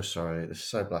so sorry, this is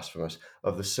so blasphemous,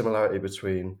 of the similarity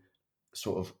between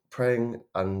sort of praying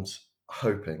and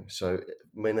hoping. So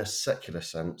in a secular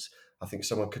sense, I think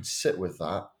someone could sit with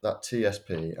that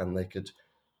TSP, and they could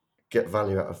get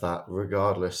value out of that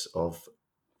regardless of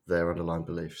their underlying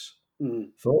beliefs.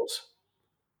 Thoughts?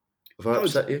 Have I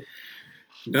upset you?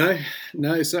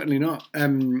 No, certainly not.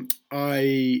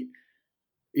 I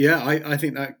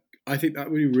think that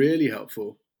would be really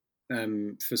helpful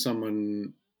for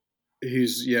someone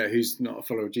who's not a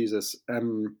follower of Jesus.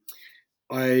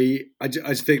 I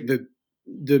just think that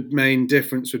the main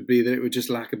difference would be that it would just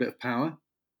lack a bit of power.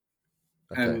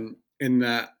 Okay. In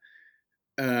that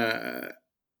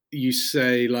you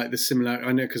say like the similarity.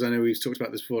 I know we've talked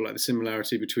about this before, like the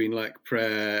similarity between like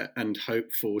prayer and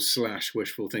hopeful /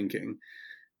 wishful thinking.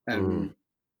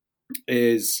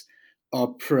 Is our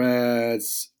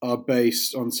prayers are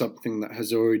based on something that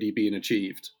has already been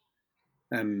achieved.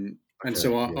 And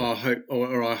so our hope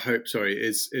or our hope,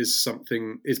 is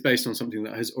based on something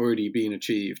that has already been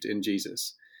achieved in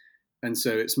Jesus. And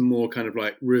so it's more kind of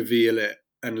like reveal it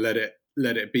and let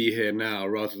it be here now,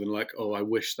 rather than like, oh, I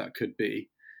wish that could be.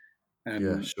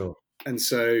 Yeah, sure. And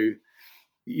so,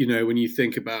 when you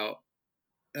think about,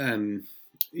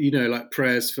 like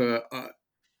prayers for,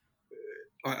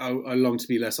 I long to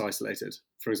be less isolated,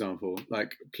 for example,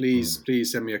 like, please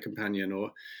send me a companion,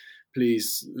 or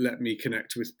please let me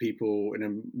connect with people in a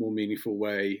more meaningful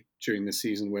way during the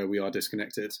season where we are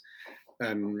disconnected.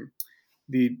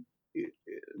 The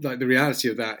reality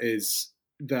of that is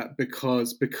that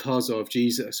because of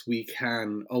Jesus, we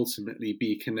can ultimately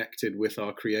be connected with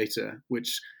our Creator,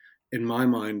 which, in my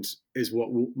mind, is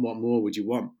what more would you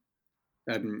want?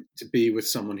 To be with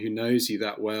someone who knows you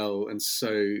that well, and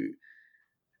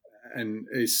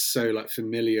is so like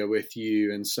familiar with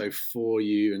you, and so for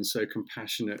you, and so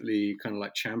compassionately kind of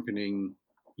like championing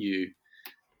you.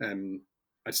 I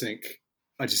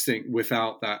just think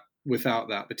without that,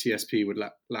 the TSP would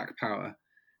lack power.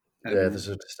 There's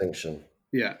a distinction.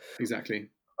 Yeah, exactly.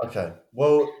 Okay.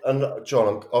 Well, and John,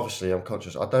 I'm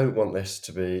conscious. I don't want this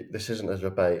isn't a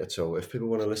debate at all. If people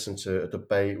want to listen to a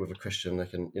debate with a Christian, they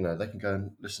can go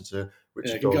and listen to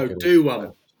Richard Dawkins. Do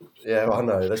one. Yeah, I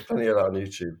know. There's plenty of that on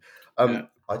YouTube.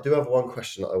 I do have one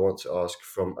question that I want to ask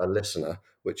from a listener,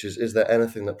 which is there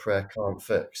anything that prayer can't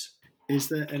fix? Is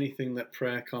there anything that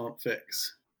prayer can't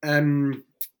fix?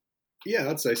 Yeah,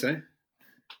 I'd say so.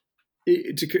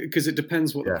 Because it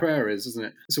depends what the prayer is, doesn't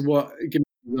it? So what? Give me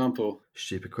an example.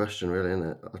 Stupid question, really, isn't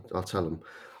it? I'll tell them.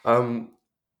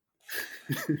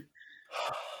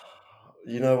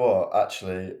 You know what?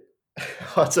 Actually,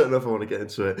 I don't know if I want to get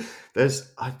into it.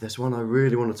 There's one I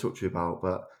really want to talk to you about,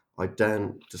 but I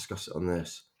daren't discuss it on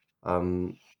this.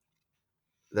 We're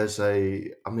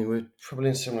probably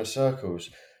in similar circles.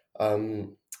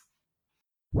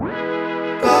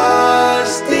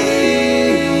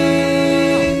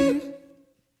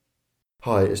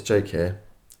 Hi, it's Jake here.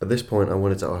 At this point, I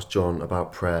wanted to ask John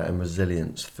about prayer and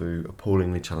resilience through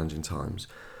appallingly challenging times.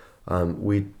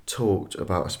 We talked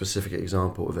about a specific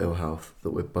example of ill health that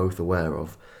we're both aware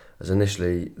of, as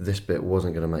initially this bit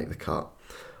wasn't going to make the cut.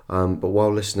 But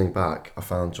while listening back, I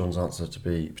found John's answer to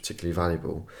be particularly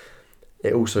valuable.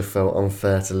 It also felt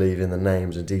unfair to leave in the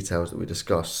names and details that we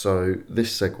discussed, so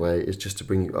this segue is just to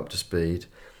bring you up to speed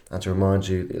and to remind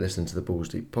you that you're listening to the Balls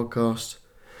Deep podcast.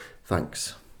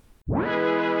 Thanks.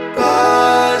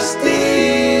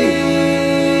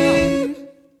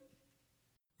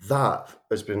 That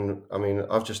has been,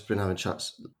 I've just been having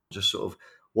chats, just sort of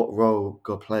what role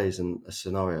God plays in a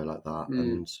scenario like that,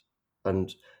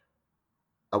 and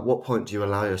at what point do you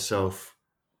allow yourself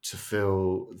to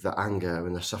feel the anger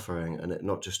and the suffering, and it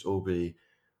not just all be,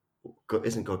 God,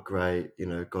 isn't God great?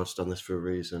 God's done this for a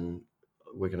reason.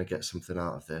 We're going to get something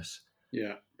out of this.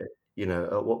 Yeah.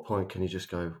 At what point can you just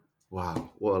go,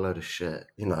 wow, what a load of shit?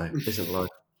 Isn't life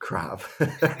crap?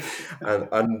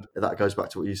 and that goes back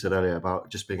to what you said earlier about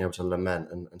just being able to lament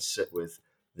and sit with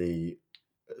the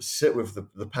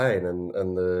pain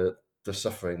and the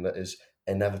suffering that is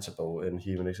inevitable in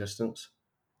human existence.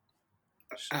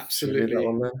 Absolutely. Should we leave that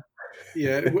one there?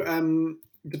 Yeah.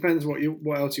 Depends what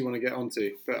else you want to get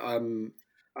onto, but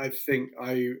I think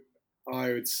I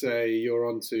would say you're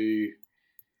onto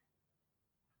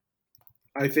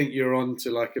I think you're on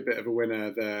to like a bit of a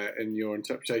winner there in your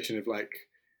interpretation of like.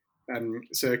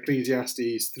 So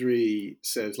Ecclesiastes 3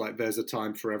 says like there's a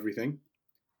time for everything.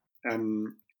 I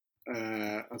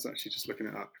was actually just looking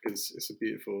it up because it's a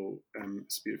beautiful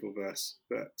verse,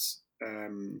 but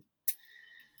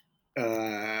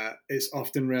it's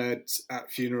often read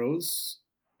at funerals.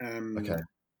 Okay.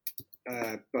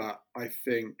 But I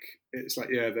think it's like,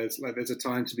 yeah, there's a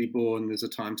time to be born, there's a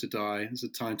time to die, there's a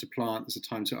time to plant, there's a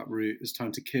time to uproot, there's a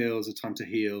time to kill, there's a time to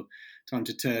heal, time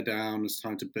to tear down, there's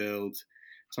time to build,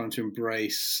 time to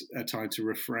embrace, a time to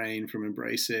refrain from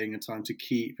embracing, a time to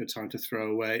keep, a time to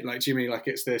throw away. Like, do you mean like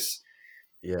it's this?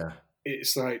 Yeah.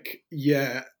 It's like,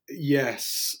 yeah,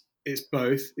 yes, it's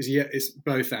both. It's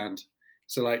both and.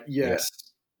 So like, Yeah.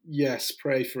 yes,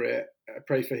 pray for it,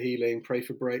 pray for healing, pray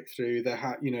for breakthrough.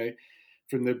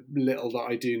 From the little that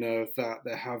I do know of that,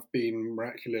 there have been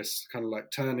miraculous kind of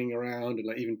like turning around, and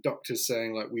like even doctors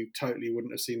saying like we totally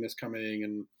wouldn't have seen this coming,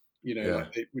 and Yeah.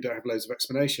 we don't have loads of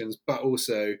explanations, but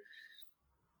also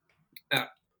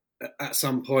at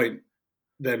some point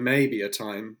there may be a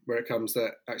time where it comes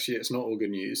that actually it's not all good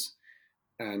news,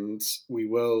 and we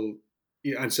will,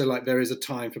 and so like there is a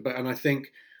time for, but and I think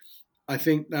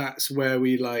that's where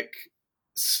we like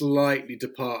slightly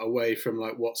depart away from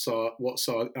like what's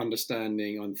our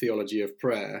understanding on theology of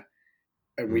prayer,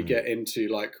 and we Mm. get into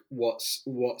like what's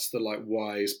the like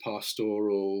wise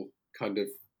pastoral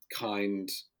kind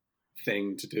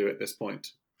thing to do at this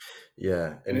point.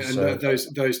 Yeah. And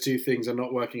those two things are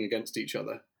not working against each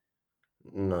other.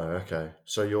 No, okay.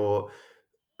 So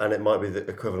and it might be the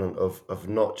equivalent of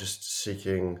not just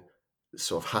seeking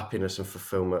sort of happiness and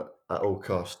fulfillment at all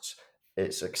costs.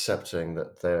 It's accepting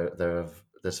that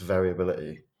there's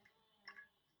variability.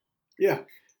 Yeah,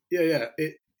 yeah.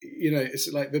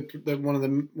 It's like the one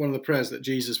of the prayers that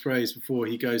Jesus prays before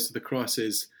he goes to the cross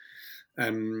is,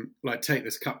 like, take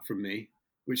this cup from me,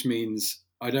 which means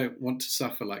I don't want to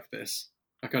suffer like this.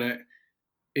 Like I don't,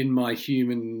 in my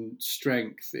human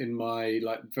strength, in my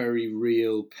like very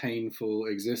real painful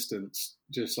existence,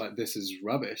 just like this is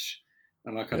rubbish,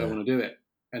 and like I don't Yeah. want to do it.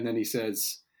 And then he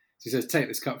says, take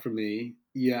this cup from me,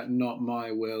 yet not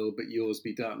my will but yours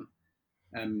be done.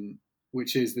 Um,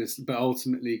 which is this, but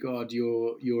ultimately, God,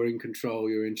 you're in control,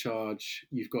 you're in charge,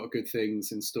 you've got good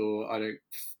things in store.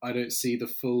 I don't see the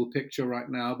full picture right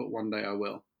now, but one day I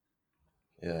will.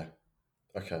 Yeah.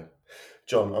 Okay.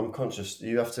 John, I'm conscious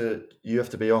you have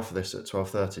to be off this at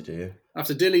 12:30, do you?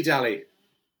 After dilly dally.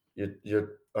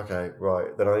 You're okay,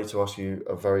 right. Then I need to ask you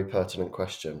a very pertinent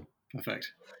question.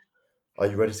 Perfect. Are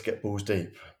you ready to get balls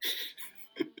deep?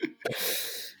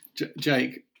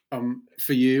 Jake,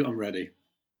 for you, I'm ready.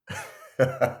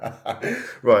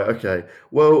 Right, okay.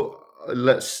 Well,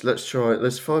 let's try.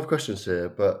 There's 5 questions here,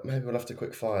 but maybe we'll have to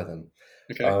quick fire them.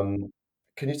 Okay. Um,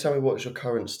 can you tell me what's your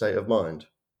current state of mind?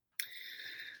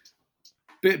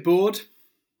 Bit bored,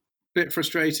 bit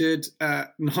frustrated,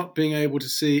 not being able to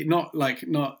see, not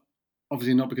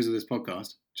obviously not because of this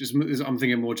podcast. Just I'm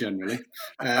thinking more generally.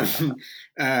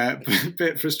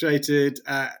 Bit frustrated,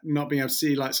 not being able to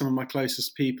see like some of my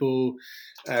closest people.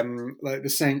 Like the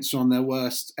Saints are on their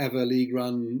worst ever league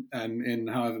run in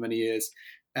however many years.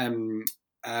 And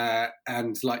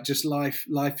like just life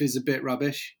is a bit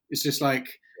rubbish. It's just like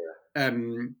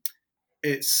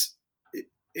it's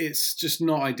it's just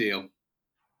not ideal.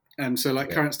 And so like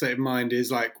Yeah, current state of mind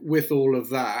is like, with all of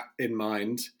that in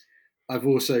mind, I've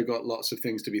also got lots of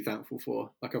things to be thankful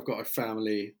for. Like I've got a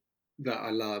family that I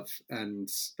love, and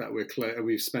that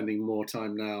we're spending more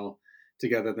time now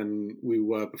together than we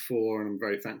were before, and I'm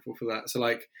very thankful for that. So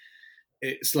like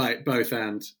it's like both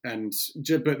and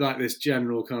but like this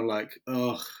general kind of like,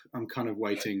 I'm kind of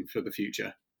waiting for the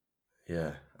future.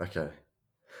 yeah. Okay.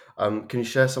 Can you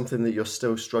share something that you're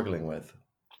still struggling with?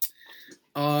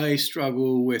 I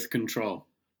struggle with control.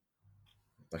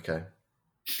 Okay.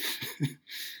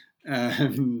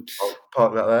 um, I'll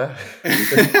park that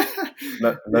there.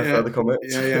 No yeah, further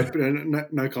comments. yeah.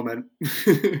 No comment.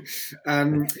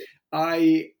 um,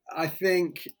 I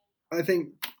think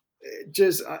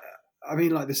just I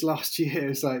mean like this last year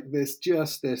is like this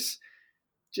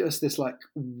like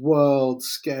world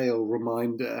scale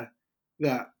reminder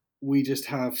that we just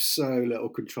have so little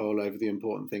control over the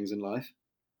important things in life.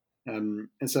 And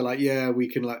so like, yeah, we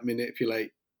can like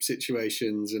manipulate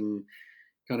situations and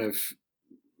kind of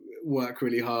work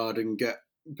really hard and get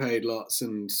paid lots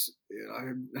and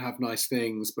have nice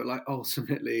things, but like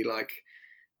ultimately like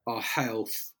our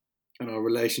health and our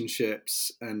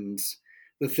relationships and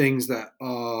the things that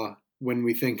are, when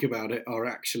we think about it, are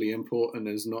actually important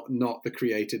is not the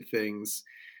created things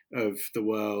of the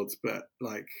world, but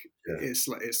like Yeah,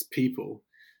 it's people.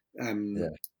 um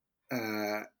yeah,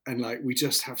 and like we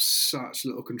just have such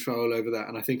little control over that.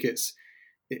 And I think it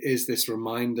is this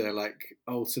reminder, like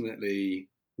ultimately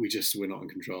we're not in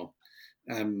control.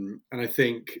 And I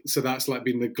think so that's like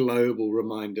been the global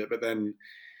reminder. But then,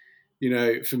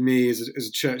 for me as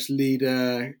a church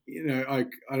leader,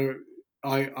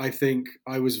 I think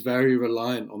I was very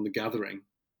reliant on the gathering.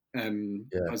 I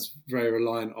was very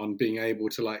reliant on being able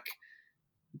to like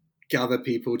gather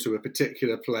people to a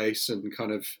particular place and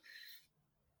kind of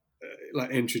like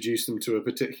introduce them to a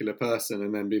particular person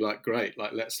and then be like, great,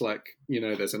 like let's like,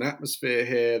 there's an atmosphere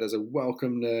here, there's a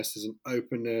welcomeness, there's an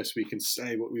openness, we can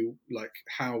say what we like,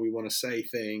 how we want to say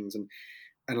things, and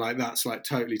like that's like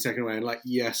totally taken away. And like,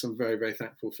 yes, I'm very, very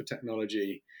thankful for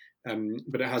technology,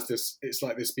 but it's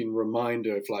like this been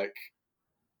reminder of like,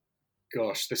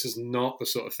 gosh, this is not the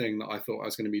sort of thing that I thought I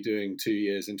was going to be doing 2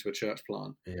 years into a church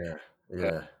plant.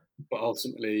 But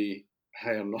ultimately,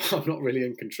 hey, I'm not really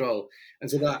in control.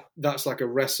 And so that's like a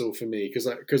wrestle for me,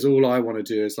 because all I want to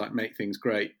do is like make things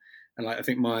great. And like I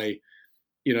think my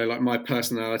my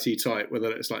personality type,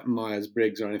 whether it's like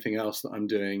Myers-Briggs or anything else that I'm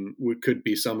doing, could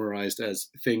be summarized as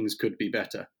things could be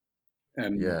better.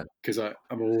 Because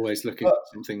I'm always looking for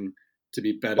something to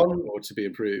be better or to be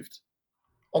improved.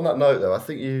 On that note, though, I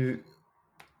think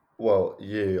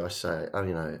I say,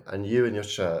 and you and your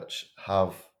church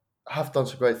have done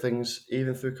some great things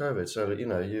even through COVID. So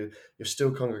you're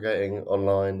still congregating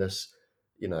online. There's,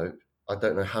 I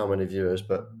don't know how many viewers,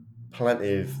 but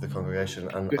plenty of the congregation,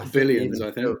 and I think billions.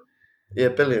 I think.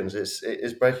 Billions. It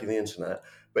is breaking the internet.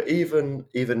 But even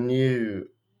new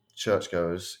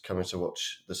churchgoers coming to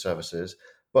watch the services,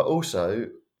 but also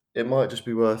it might just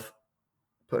be worth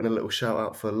putting a little shout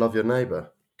out for Love Your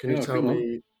Neighbour. Can you tell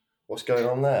me what's going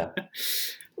on there?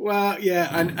 Well, yeah,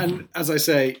 and as I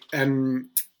say,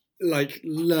 like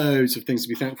loads of things to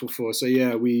be thankful for. So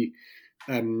yeah, we've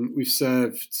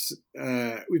served,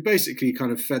 we've basically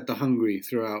kind of fed the hungry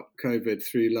throughout COVID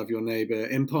through Love Your Neighbour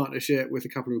in partnership with a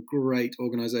couple of great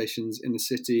organisations in the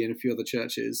city and a few other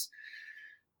churches.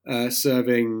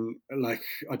 Serving like,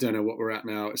 I don't know what we're at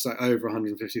now. It's like over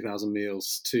 150,000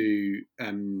 meals to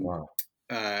our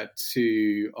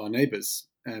neighbours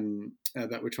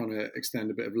that we're trying to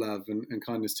extend a bit of love and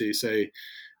kindness to. So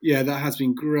yeah, that has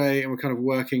been great, and we're kind of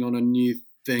working on a new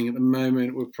thing at the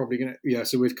moment. We're probably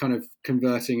so we're kind of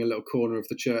converting a little corner of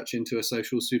the church into a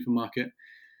social supermarket,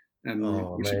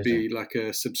 which would be like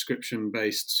a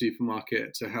subscription-based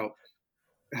supermarket to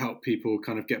help people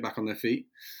kind of get back on their feet.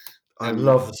 I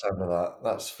love the sound of that.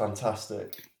 That's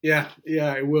fantastic. Yeah,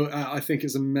 it will. I think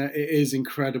it is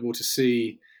incredible to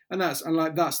see, and that's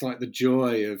like the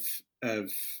joy of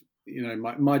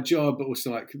my job, but also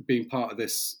like being part of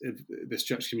this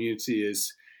church community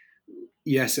is,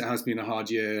 yes, it has been a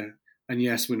hard year, and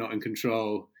yes, we're not in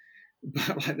control,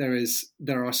 but like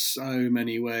there are so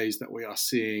many ways that we are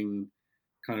seeing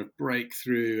kind of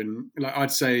breakthrough, and like I'd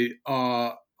say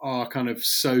our kind of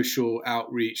social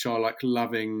outreach, our like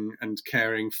loving and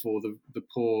caring for the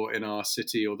poor in our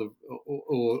city,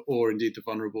 or indeed the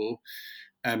vulnerable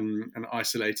and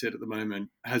isolated at the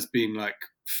moment, has been like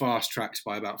fast tracked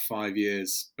by about 5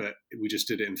 years, but we just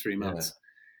did it in 3 months,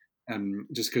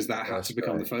 just because that had to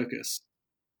become the focus.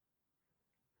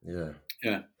 Yeah.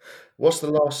 What's the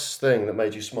last thing that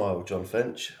made you smile, Jon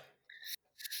Finch?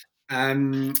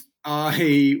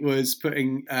 I was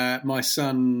putting my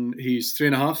son, who's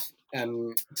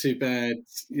 3.5, to bed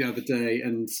the other day,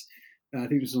 and I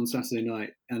think it was on Saturday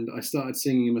night, and I started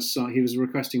singing him a song. He was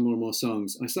requesting more and more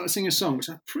songs. I started singing a song, which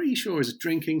I'm pretty sure is a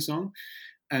drinking song.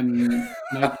 I know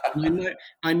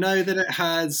that it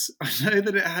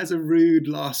has a rude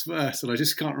last verse, and I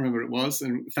just can't remember what it was.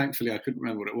 And thankfully, I couldn't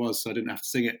remember what it was, so I didn't have to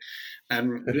sing it.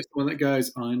 But it's the one that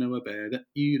goes, "I know a bear that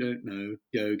you don't know,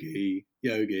 Yogi,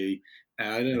 Yogi.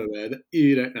 I know a bear that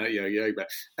you don't know, Yogi, Yogi bear."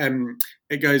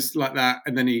 It goes like that,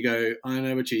 and then you go, "I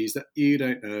know a cheese that you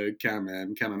don't know,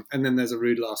 Camem, Camem." And then there's a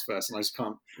rude last verse, and I just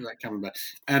can't like Camembert.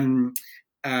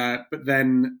 But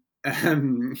then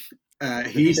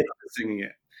he started singing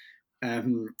it.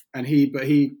 And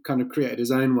he kind of created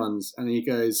his own ones, and he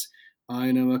goes,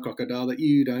 "I know a crocodile that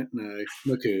you don't know,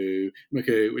 Maku,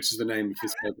 Maku," which is the name of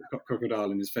his favorite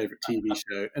crocodile in his favorite TV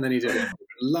show. And then he did favorite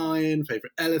lion,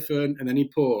 favorite elephant, and then he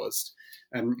paused.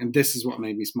 And this is what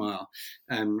made me smile,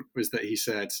 was that he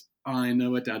said, "I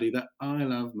know a daddy that I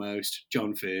love most,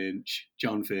 Jon Finch,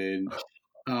 Jon Finch."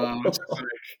 Just like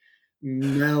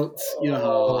melt your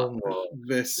heart.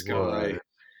 This guy. Whoa.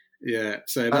 Yeah,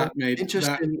 so that made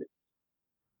interesting.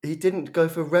 He didn't go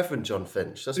for Reverend Jon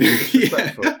Finch. That's really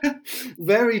disrespectful.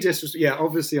 Very disrespectful. Yeah,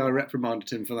 obviously I reprimanded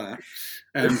him for that.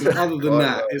 But other than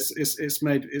that, it's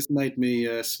made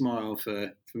me smile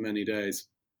for many days.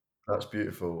 That's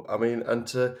beautiful. I mean, and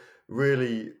to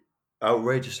really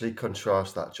outrageously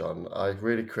contrast that, John, I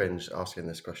really cringe asking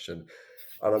this question,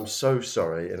 and I'm so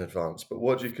sorry in advance. But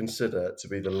what do you consider to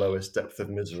be the lowest depth of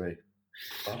misery?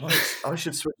 I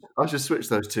should switch. I should switch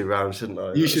those two rounds, shouldn't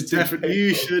I? You That's should too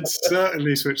you painful. should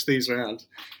certainly switch these around.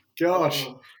 Gosh.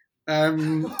 Oh,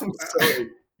 Um, I'm sorry.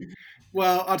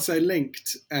 well, I'd say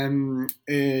linked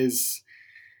is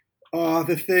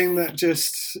the thing that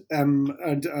just and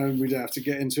we don't have to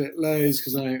get into it loads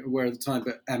because I'm aware of the time,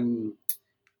 but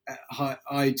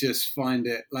I just find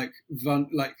it like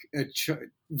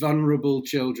vulnerable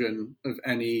children of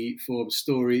any form of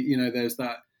story. You know, there's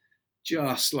that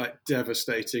just like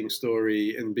devastating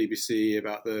story in BBC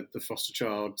about the foster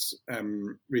child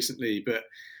recently, but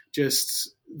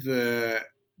just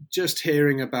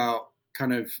hearing about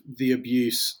kind of the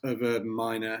abuse of a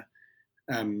minor.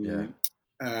 Yeah,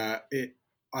 It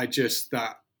I just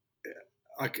that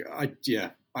I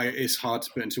yeah. It's hard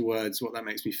to put into words what that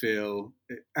makes me feel: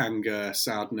 anger,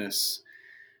 sadness,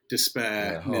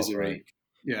 despair, yeah, heartbreak. misery.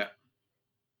 Yeah.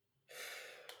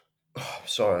 Oh,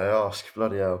 sorry, I ask.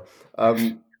 Bloody hell.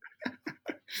 I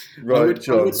Right, would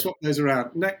John. swap those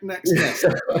around. Next guest,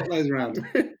 swap those around.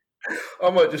 I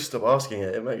might just stop asking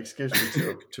it. Gives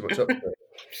me too much upset.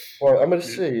 Right, I'm going to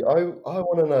Yeah. see. I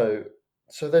want to know.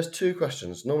 So there's two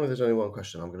questions. Normally there's only one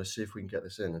question. I'm going to see if we can get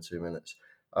this in 2 minutes.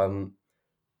 Um,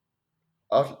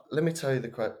 let me tell you the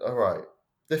question. All right.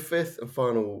 The fifth and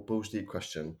final balls deep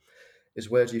question is,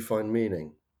 where do you find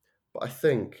meaning? But I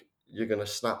think you're going to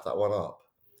snap that one up.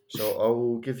 So I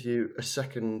will give you a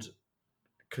second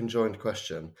conjoined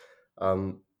question.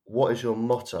 What is your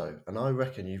motto? And I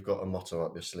reckon you've got a motto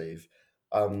up your sleeve.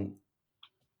 And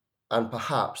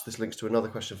perhaps this links to another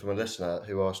question from a listener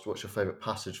who asked, what's your favourite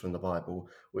passage from the Bible?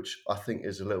 Which I think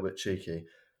is a little bit cheeky.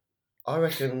 I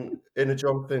reckon in a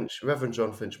Reverend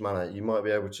Jon Finch manner, you might be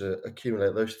able to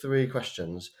accumulate those three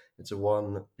questions into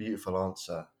one beautiful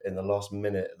answer in the last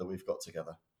minute that we've got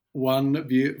together. One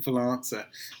beautiful answer.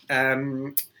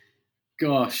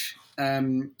 Gosh.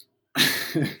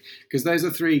 Because those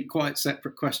are three quite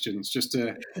separate questions. Just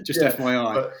Yeah,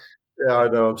 FYI. but yeah, I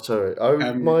know. I'm sorry.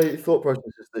 Um, My thought process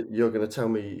is that you're going to tell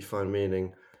me you find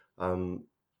meaning,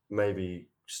 maybe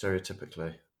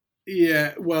stereotypically.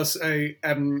 yeah. Well, so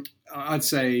I'd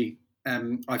say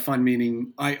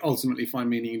I ultimately find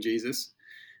meaning in Jesus.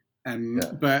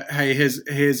 Yeah. But hey,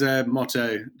 here's a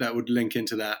motto that would link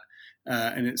into that,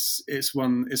 and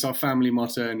it's our family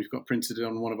motto, and we've got printed it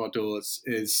on one of our doors.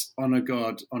 Is honor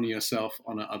God, honor yourself,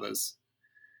 honor others.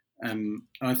 And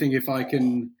I think if I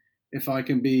can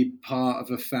be part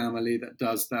of a family that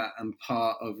does that and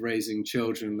part of raising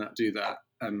children that do that,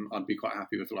 I'd be quite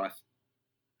happy with life.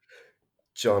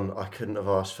 John, I couldn't have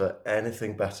asked for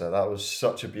anything better. That was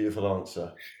such a beautiful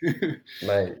answer,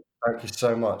 mate. Thank you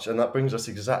so much. And that brings us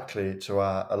exactly to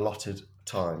our allotted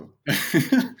time.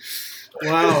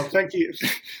 Wow, thank you.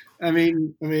 I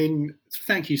mean,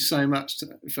 thank you so much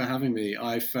for having me.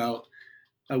 I felt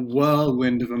a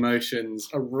whirlwind of emotions,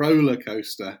 a roller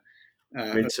coaster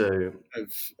Me too.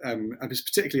 I was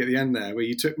particularly at the end there, where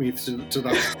you took me to the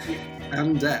height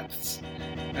and depths.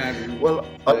 Well,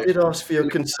 I So, did ask for your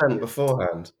consent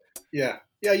beforehand. yeah,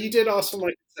 you did ask for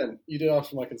my consent. You did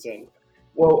ask for my consent.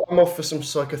 Well, I'm off for some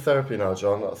psychotherapy now,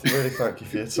 John. I really thank you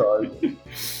for your time. Mate,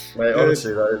 Good.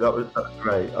 honestly, though, that's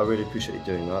great. I really appreciate you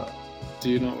doing that.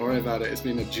 Do not worry about it. It's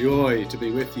been a joy to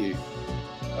be with you.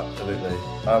 Absolutely.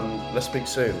 Let's speak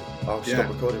soon. I'll stop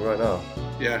recording right now.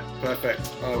 Yeah, perfect.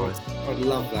 I'd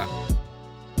love that.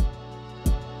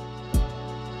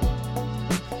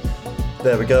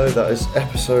 There we go. That is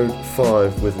episode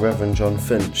 5 with Reverend Jon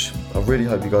Finch. I really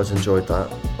hope you guys enjoyed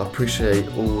that. I appreciate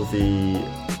all the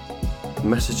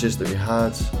messages that we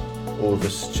had, all the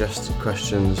suggested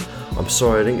questions. I'm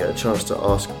sorry I didn't get a chance to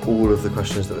ask all of the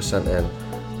questions that were sent in,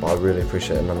 but I really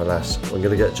appreciate it nonetheless. I'm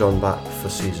going to get John back for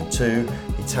season 2.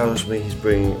 He tells me he's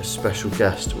bringing a special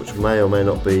guest, which may or may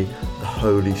not be the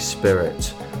Holy Spirit.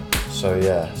 So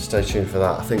yeah, stay tuned for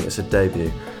that. I think it's a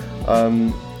debut.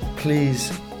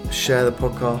 Please share the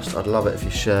podcast. I'd love it if you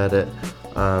shared it.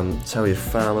 Tell your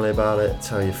family about it.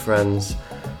 Tell your friends.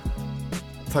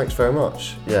 Thanks very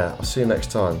much. Yeah, I'll see you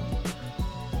next time.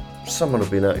 Someone will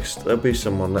be next. There'll be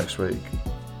someone next week.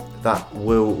 That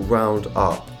will round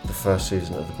up the first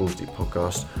season of the Balls Deep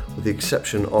podcast, with the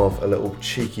exception of a little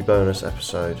cheeky bonus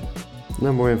episode.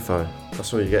 No more info.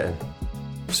 That's all you're getting.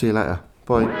 See you later.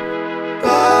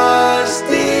 Bye.